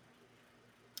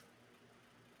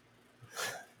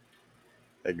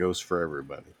 that goes for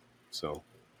everybody. So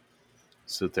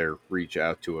sit there, reach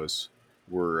out to us.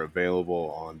 We're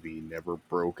available on the Never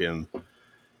Broken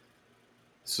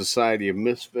Society of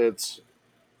Misfits.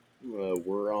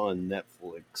 We're on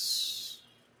Netflix,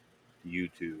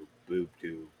 YouTube,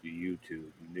 BoobTube,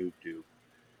 YouTube,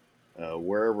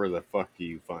 wherever the fuck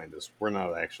you find us. We're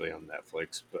not actually on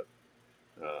Netflix, but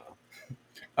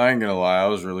I ain't gonna lie, I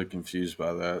was really confused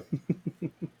by that.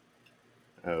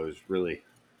 I was really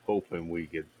hoping we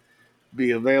could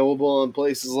be available in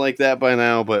places like that by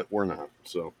now, but we're not.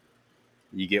 So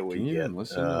you get what Can you you get. even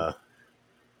listen to?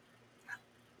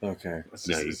 Okay,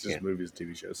 No, you It's just can't. movies,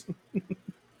 TV shows.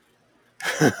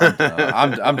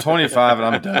 I'm dumb. I'm 25 and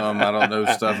I'm dumb. I don't know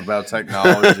stuff about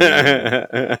technology.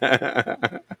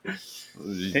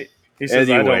 He says,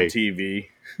 I don't Anyway, TV.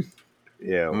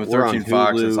 yeah, I'm a we're on 13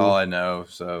 Fox. That's all Hulu. I know.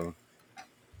 So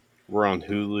We're on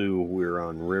Hulu. We're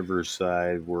on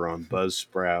Riverside. We're on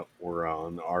Buzzsprout. We're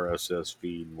on RSS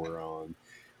feed. We're on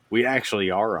We actually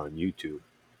are on YouTube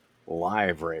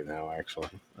live right now, actually.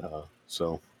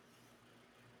 So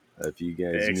if you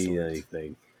guys need Excellent.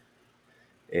 anything,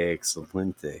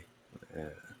 excelente.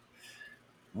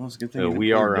 Well, it's a good thing you didn't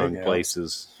We pull your are dick on out.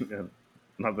 places. Yeah,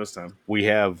 not this time. We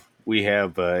have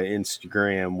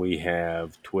Instagram, we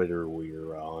have Twitter. We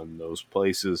are on those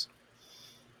places.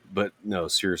 But no,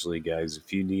 seriously, guys,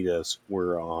 if you need us,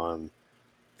 we're on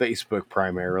Facebook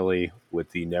primarily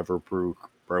with the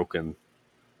Broken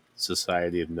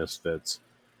Society of Misfits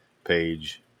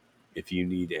page. If you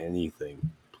need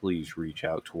anything, please reach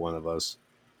out to one of us.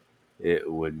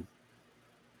 It would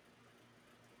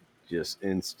just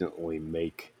instantly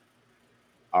make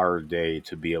our day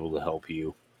to be able to help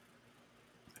you.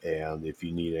 And if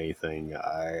you need anything,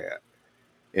 I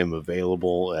am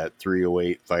available at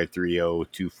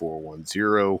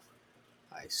 308-530-2410.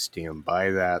 I stand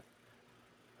by that.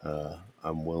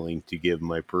 I'm willing to give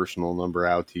my personal number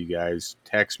out to you guys.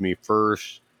 Text me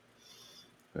first.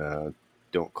 Uh,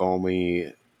 don't call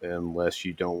me unless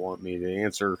you don't want me to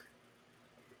answer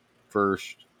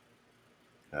first.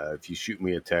 If you shoot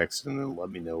me a text and then let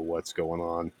me know what's going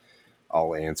on,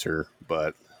 I'll answer.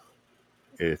 But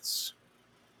it's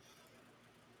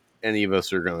any of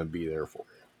us are going to be there for you.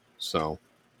 So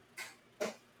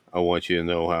I want you to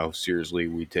know how seriously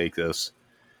we take this.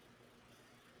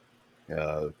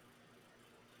 Uh,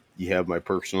 you have my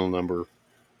personal number.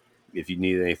 If you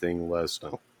need anything, let us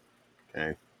know.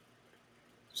 Okay.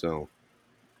 So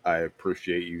I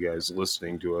appreciate you guys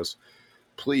listening to us.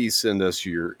 Please send us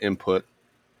your input.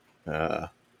 Uh,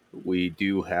 we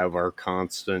do have our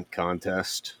constant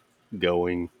contest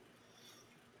going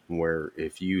where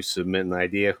if you submit an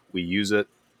idea, we use it.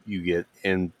 You get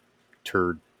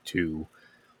entered to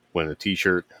win a t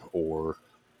shirt or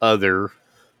other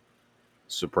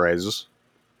surprises.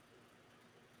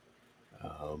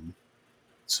 Um,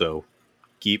 so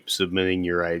keep submitting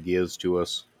your ideas to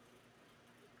us.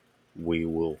 We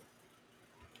will.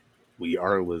 We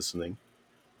are listening.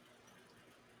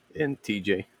 And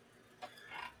TJ,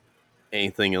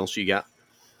 anything else you got?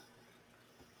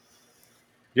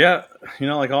 Yeah,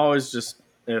 like always, just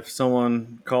if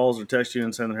someone calls or texts you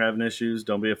and saying they're having issues,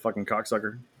 don't be a fucking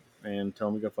cocksucker and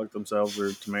tell them to go fuck themselves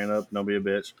or to man up. Don't be a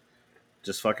bitch.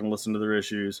 Just fucking listen to their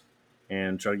issues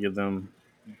and try to give them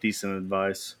decent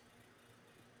advice.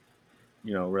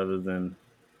 Rather than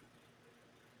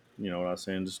what I was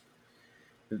saying. Just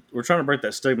we're trying to break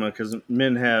that stigma because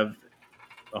men have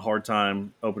a hard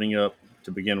time opening up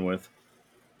to begin with.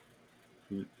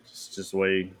 It's just the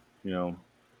way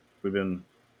we've been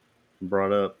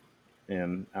brought up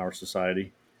in our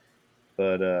society.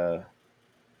 But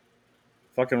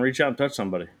fucking reach out and touch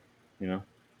somebody.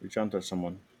 Reach out and touch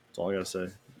someone. That's all I gotta say.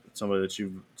 Somebody that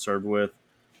you've served with,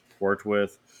 worked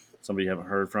with, somebody you haven't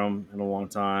heard from in a long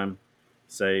time.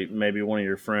 Say maybe one of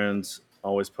your friends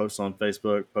always posts on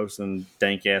Facebook, posting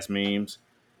dank ass memes,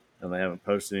 and they haven't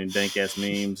posted any dank ass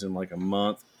memes in like a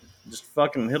month. Just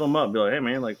fucking hit them up. Be like, hey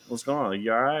man, like what's going on?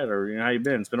 You all right? Or how you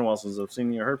been? It's been a while since I've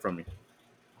seen you or heard from you.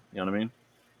 You know what I mean?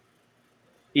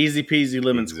 Easy peasy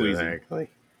lemon squeezy. Exactly.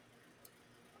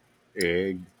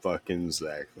 Egg fucking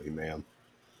exactly, man.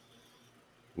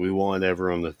 We want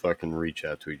everyone to fucking reach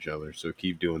out to each other, so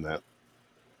keep doing that.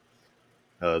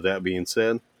 That being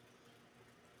said,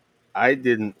 I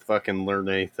didn't fucking learn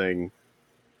anything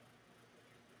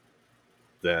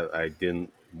that I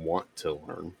didn't want to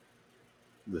learn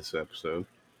this episode.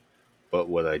 But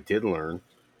what I did learn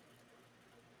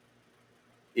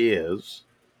is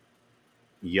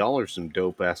y'all are some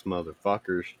dope ass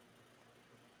motherfuckers,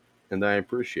 and I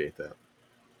appreciate that.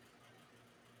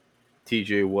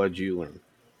 TJ, what'd you learn?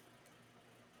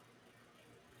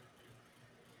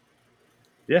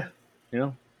 Yeah.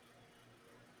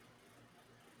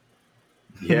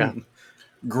 Yeah.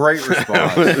 Great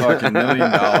response. Fucking $1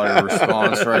 million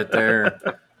response right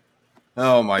there.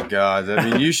 Oh my god. I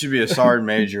mean, you should be a sergeant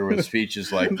major with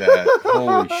speeches like that.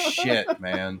 Holy shit,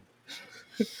 man.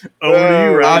 Over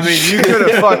to you, Raj. I mean, you could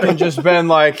have fucking just been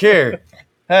like, here.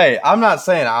 Hey, I'm not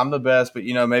saying I'm the best, but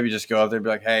maybe just go up there and be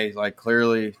like, hey, like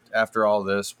clearly after all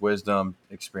this wisdom,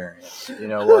 experience. You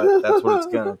know what? That's what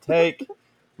it's gonna take.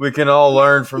 We can all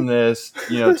learn from this,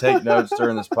 take notes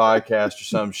during this podcast or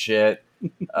some shit.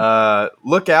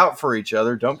 Look out for each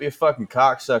other. Don't be a fucking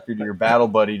cocksucker to your battle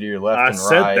buddy to your left I and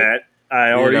said right. that.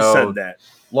 I already said that.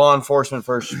 Law enforcement,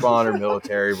 first responder,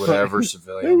 military, whatever,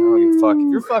 civilian. I don't give a fuck.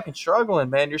 If you're fucking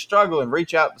struggling, man, you're struggling.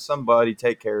 Reach out to somebody.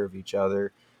 Take care of each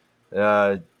other.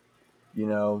 I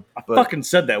fucking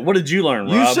said that. What did you learn,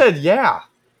 Rob? You said, yeah.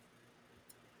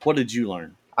 What did you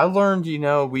learn? I learned,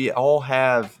 we all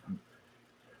have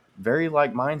very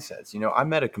like mindsets. I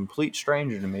met a complete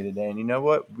stranger to me today, and you know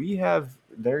what? We have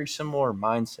very similar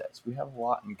mindsets. We have a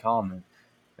lot in common.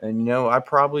 And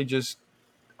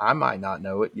I might not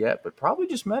know it yet, but probably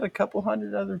just met a couple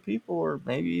hundred other people, or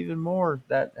maybe even more,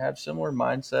 that have similar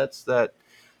mindsets that,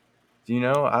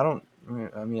 I don't,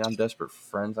 I mean, I'm desperate for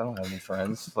friends. I don't have any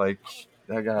friends. Like,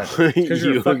 I got, Because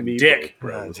you're a You and fucking me dick. both,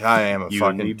 brother. I am a You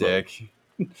and me fucking dick.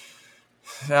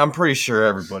 I'm pretty sure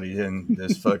everybody in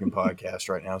this fucking podcast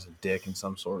right now is a dick in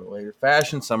some sort of way or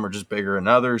fashion. Some are just bigger than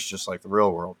others, just like the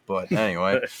real world. But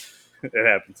anyway, It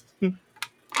happens.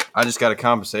 I just got to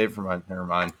compensate for my. Never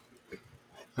mind.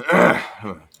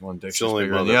 One dick's It's just only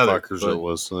bigger than the other. motherfuckers that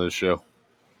listen to the show.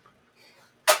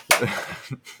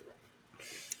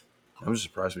 I'm just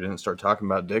surprised we didn't start talking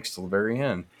about dicks till the very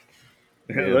end.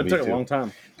 Yeah, That me took a too. long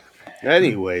time.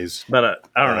 Anyways, About an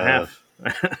hour and a half.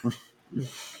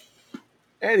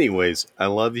 I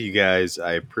love you guys.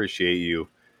 I appreciate you.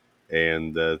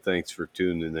 And thanks for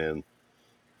tuning in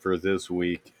for this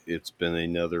week. It's been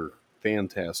another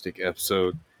fantastic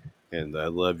episode. And I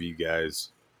love you guys.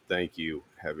 Thank you.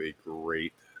 Have a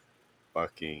great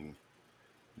fucking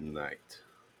night.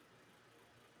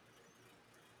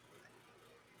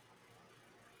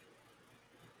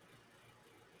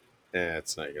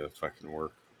 It's not going to fucking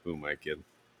work. Who am I kidding?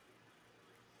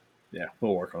 Yeah,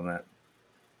 we'll work on that.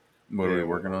 What are we We'll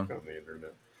working work on? the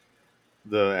internet.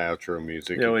 The outro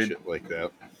music Yeah, and shit like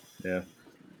that. Yeah,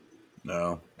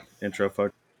 No. intro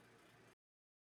fuck.